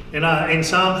king in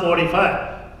Psalm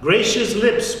 45. Gracious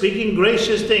lips, speaking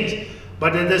gracious things.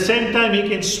 But at the same time, he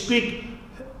can speak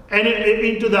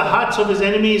into the hearts of his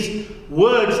enemies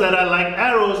words that are like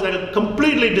arrows that will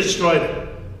completely destroy them.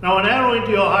 Now, an arrow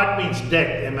into your heart means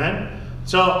death, amen?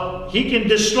 So, he can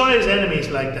destroy his enemies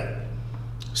like that.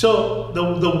 So,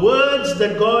 the words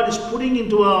that God is putting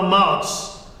into our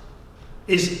mouths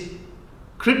is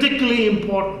critically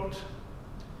important.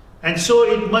 And so,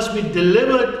 it must be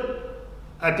delivered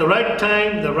at the right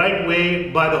time, the right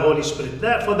way, by the Holy Spirit.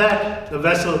 For that, the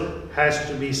vessel has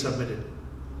to be submitted.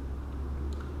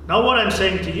 Now what I'm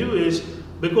saying to you is,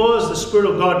 because the Spirit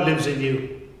of God lives in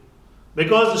you,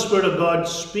 because the Spirit of God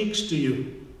speaks to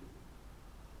you,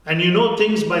 and you know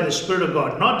things by the Spirit of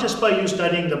God, not just by you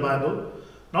studying the Bible,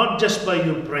 not just by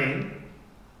you praying,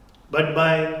 but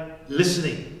by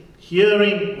listening,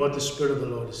 hearing what the Spirit of the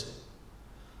Lord is saying.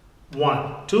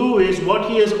 1. 2 is what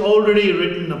He has already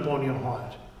written upon your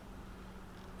heart.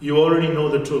 You already know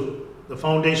the truth. The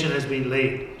foundation has been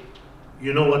laid.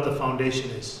 You know what the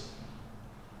foundation is.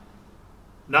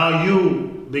 Now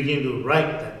you begin to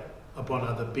write that upon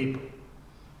other people.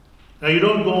 Now you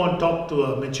don't go and talk to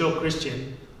a mature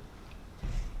Christian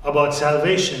about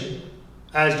salvation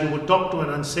as you would talk to an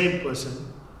unsaved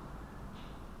person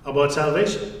about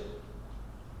salvation.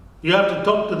 You have to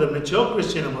talk to the mature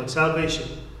Christian about salvation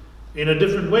in a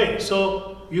different way.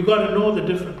 So you got to know the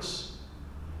difference.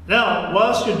 Now,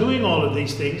 whilst you're doing all of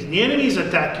these things, the enemy is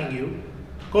attacking you,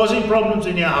 causing problems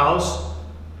in your house,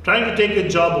 trying to take your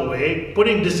job away,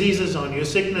 putting diseases on you,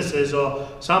 sicknesses or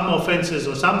some offenses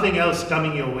or something else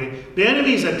coming your way. The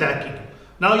enemy is attacking you.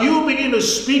 Now you begin to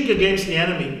speak against the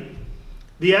enemy,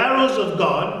 the arrows of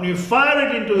God, and you fire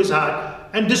it into his heart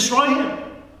and destroy him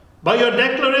by your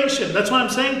declaration. That's what I'm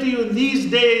saying to you. In these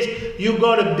days, you've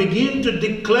got to begin to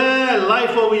declare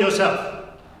life over yourself.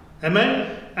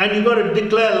 Amen? And you've got to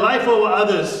declare life over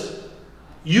others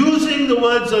using the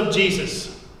words of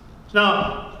Jesus.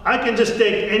 Now, I can just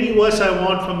take any verse I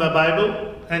want from the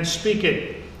Bible and speak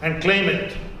it and claim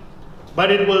it.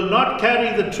 But it will not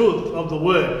carry the truth of the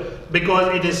word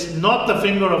because it is not the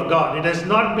finger of God. It has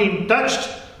not been touched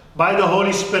by the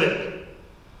Holy Spirit.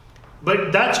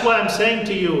 But that's why I'm saying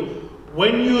to you,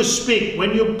 when you speak,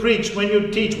 when you preach, when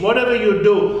you teach, whatever you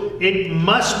do, it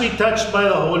must be touched by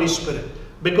the Holy Spirit.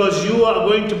 Because you are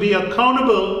going to be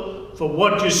accountable for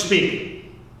what you speak.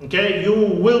 Okay, you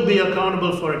will be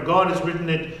accountable for it. God has written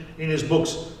it in His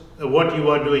books, what you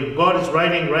are doing. God is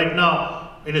writing right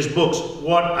now in His books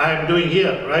what I am doing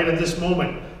here, right at this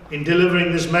moment, in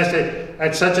delivering this message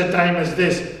at such a time as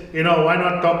this. You know, why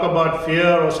not talk about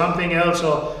fear or something else,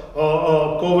 or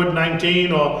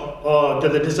COVID-19 or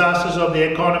the disasters of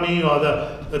the economy or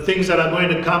the things that are going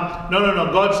to come. No.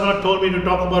 God's not told me to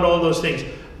talk about all those things.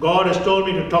 God has told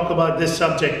me to talk about this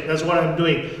subject. That's what I'm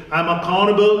doing. I'm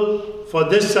accountable for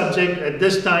this subject at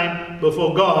this time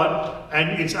before God,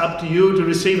 and it's up to you to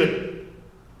receive it,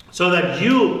 so that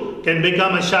you can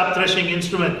become a sharp threshing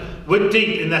instrument with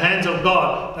teeth in the hands of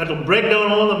God that will break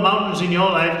down all the mountains in your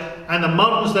life, and the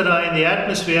mountains that are in the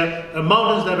atmosphere, the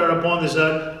mountains that are upon this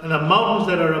earth, and the mountains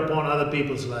that are upon other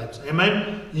people's lives.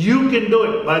 Amen? You can do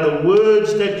it by the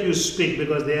words that you speak,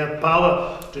 because they have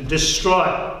power to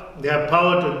destroy. They have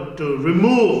power to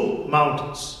remove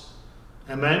mountains.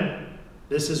 Amen?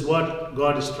 This is what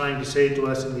God is trying to say to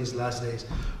us in these last days.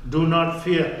 Do not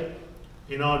fear.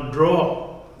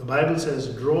 Draw. The Bible says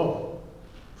draw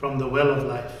from the well of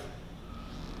life.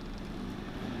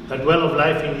 That well of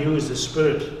life in you is the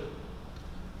Spirit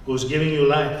who's giving you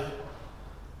life.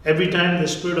 Every time the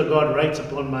Spirit of God writes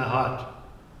upon my heart,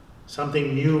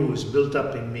 something new is built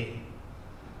up in me.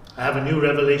 I have a new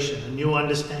revelation, a new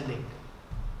understanding.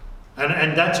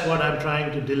 And that's what I'm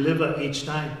trying to deliver each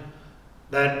time.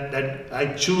 That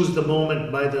I choose the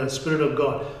moment by the Spirit of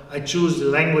God. I choose the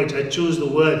language. I choose the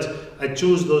words. I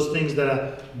choose those things that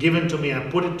are given to me. I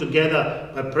put it together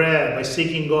by prayer, by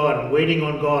seeking God, and waiting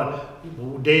on God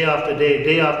day after day,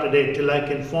 till I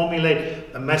can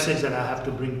formulate the message that I have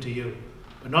to bring to you.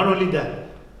 But not only that,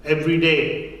 every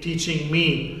day teaching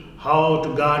me how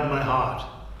to guard my heart,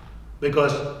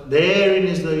 because therein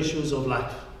is the issues of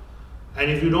life.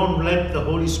 And if you don't let the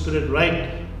Holy Spirit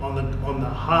write on the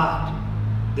heart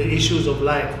the issues of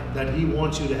life that He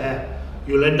wants you to have,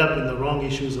 you'll end up in the wrong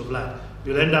issues of life.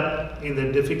 You'll end up in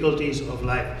the difficulties of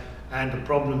life and the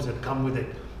problems that come with it.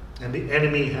 And the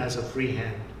enemy has a free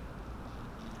hand.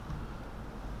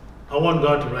 I want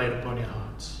God to write upon your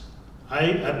hearts.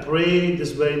 I pray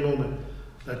this very moment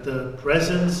that the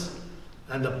presence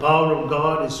and the power of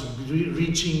God is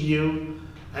reaching you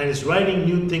and is writing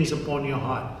new things upon your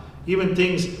heart. Even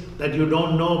things that you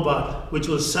don't know about, which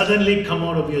will suddenly come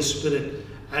out of your spirit,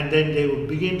 and then they will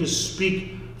begin to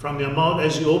speak from your mouth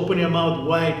as you open your mouth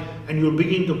wide, and you'll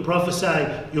begin to prophesy,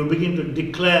 you'll begin to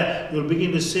declare, you'll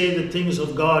begin to say the things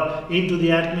of God into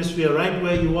the atmosphere right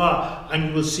where you are, and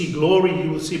you will see glory,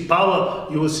 you will see power,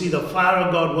 you will see the fire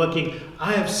of God working.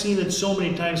 I have seen it so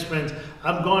many times, friends.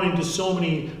 I've gone into so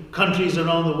many countries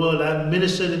around the world. I've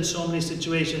ministered in so many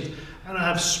situations, and I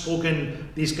have spoken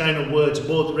these kind of words,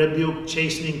 both rebuke,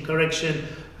 chastening, correction,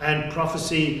 and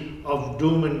prophecy of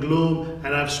doom and gloom.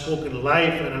 And I've spoken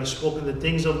life, and I've spoken the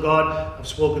things of God, I've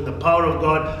spoken the power of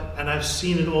God, and I've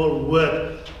seen it all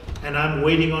work. And I'm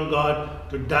waiting on God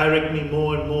to direct me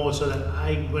more and more, so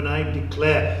that when I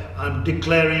declare, I'm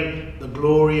declaring the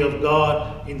glory of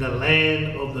God in the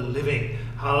land of the living.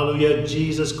 Hallelujah.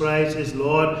 Jesus Christ is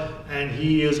Lord, and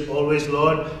He is always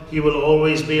Lord. He will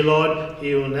always be Lord.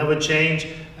 He will never change.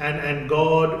 And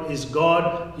God is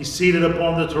God. He's seated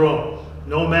upon the throne.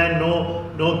 No man,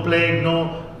 no plague,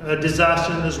 no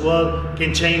disaster in this world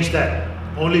can change that.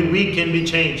 Only we can be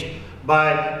changed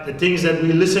by the things that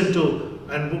we listen to,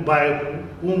 and by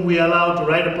whom we allow to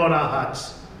write upon our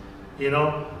hearts.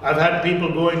 I've had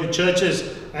people go into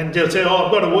churches and they'll say, oh,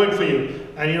 I've got a word for you.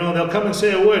 And they'll come and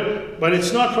say a word, but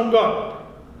it's not from God.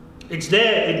 It's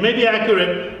there. It may be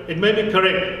accurate, it may be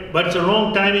correct, but it's the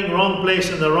wrong timing, wrong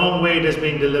place, and the wrong way it has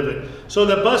been delivered. So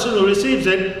the person who receives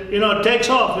it, takes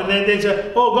off, and then they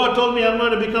say, oh, God told me I'm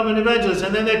going to become an evangelist,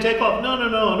 and then they take off.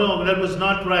 No, that was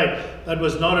not right. That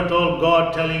was not at all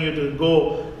God telling you to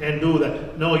go and do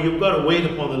that. No, you've got to wait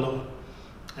upon the Lord.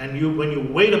 And when you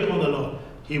wait upon the Lord,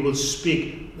 He will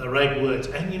speak the right words.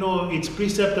 And it's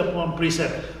precept upon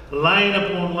precept, line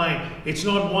upon line. It's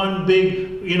not one big,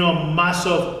 mass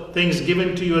of things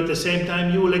given to you at the same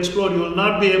time. You will explode. You will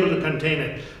not be able to contain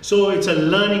it. So it's a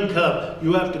learning curve.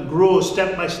 You have to grow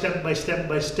step by step by step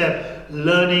by step.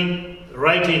 Learning,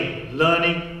 writing.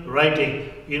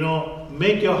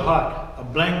 Make your heart a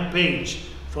blank page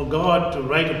for God to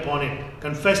write upon it.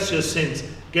 Confess your sins.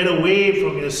 Get away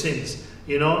from your sins.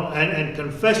 And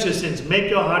confess your sins. Make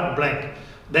your heart blank.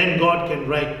 Then God can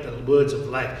write the words of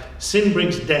life. Sin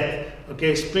brings death.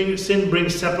 Okay, sin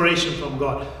brings separation from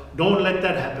God. Don't let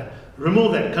that happen.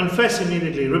 Remove that. Confess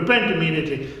immediately. Repent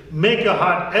immediately. Make your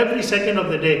heart every second of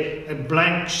the day a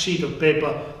blank sheet of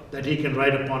paper that He can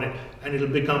write upon it. And it'll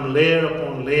become layer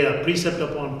upon layer, precept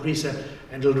upon precept.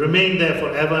 And it'll remain there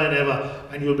forever and ever.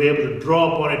 And you'll be able to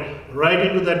draw upon it right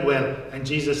into that well. And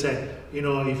Jesus said,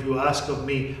 if you ask of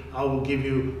me, I will give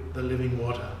you the living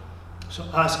water. So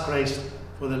ask Christ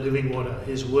for the living water,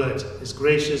 His words, His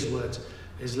gracious words,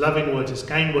 His loving words, His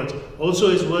kind words, also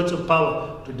His words of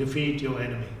power to defeat your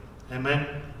enemy. Amen.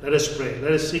 Let us pray.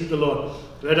 Let us seek the Lord.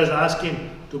 Let us ask Him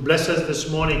to bless us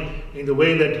this morning in the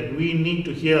way that we need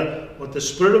to hear what the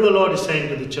Spirit of the Lord is saying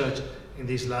to the church in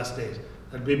these last days.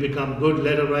 That we become good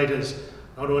letter writers,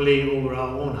 not only over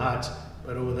our own hearts,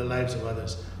 but over the lives of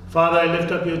others. Father, I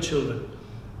lift up your children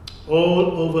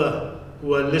all over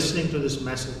who are listening to this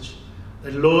message.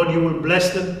 That, Lord, you will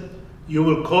bless them. You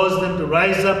will cause them to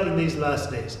rise up in these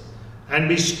last days and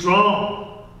be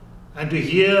strong and to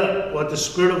hear what the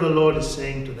Spirit of the Lord is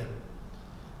saying to them.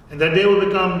 And that they will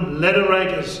become letter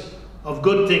writers of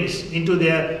good things into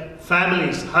their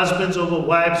families, husbands over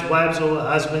wives, wives over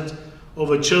husbands,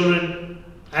 over children,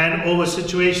 and over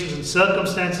situations and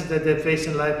circumstances that they face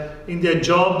in life, in their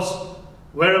jobs,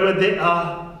 wherever they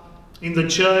are, in the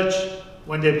church,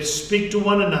 when they speak to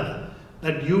one another,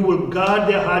 that you will guard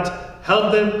their hearts,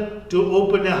 help them to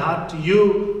open their heart to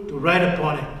you, to write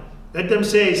upon it. Let them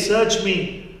say, search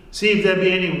me, see if there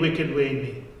be any wicked way in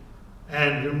me,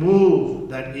 and remove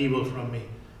that evil from me,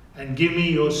 and give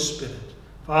me your Spirit.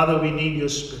 Father, we need your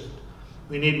Spirit.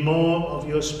 We need more of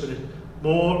your Spirit,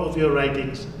 more of your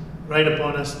writings. Write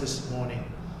upon us this morning.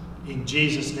 In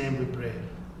Jesus' name we pray.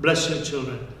 Bless your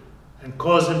children and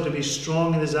cause them to be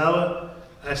strong in this hour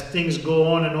as things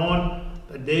go on,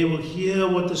 that they will hear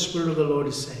what the Spirit of the Lord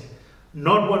is saying.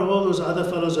 Not what all those other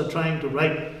fellows are trying to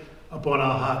write upon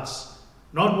our hearts.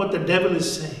 Not what the devil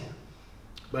is saying.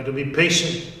 But to be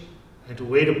patient and to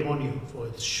wait upon you. For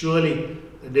surely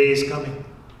the day is coming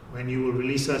when you will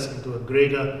release us into a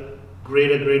greater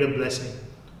blessing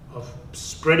of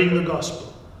spreading the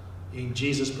gospel. In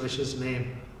Jesus' precious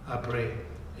name I pray.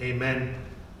 Amen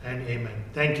and amen.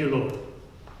 Thank you, Lord.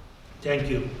 Thank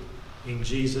you. In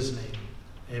Jesus' name.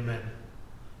 Amen.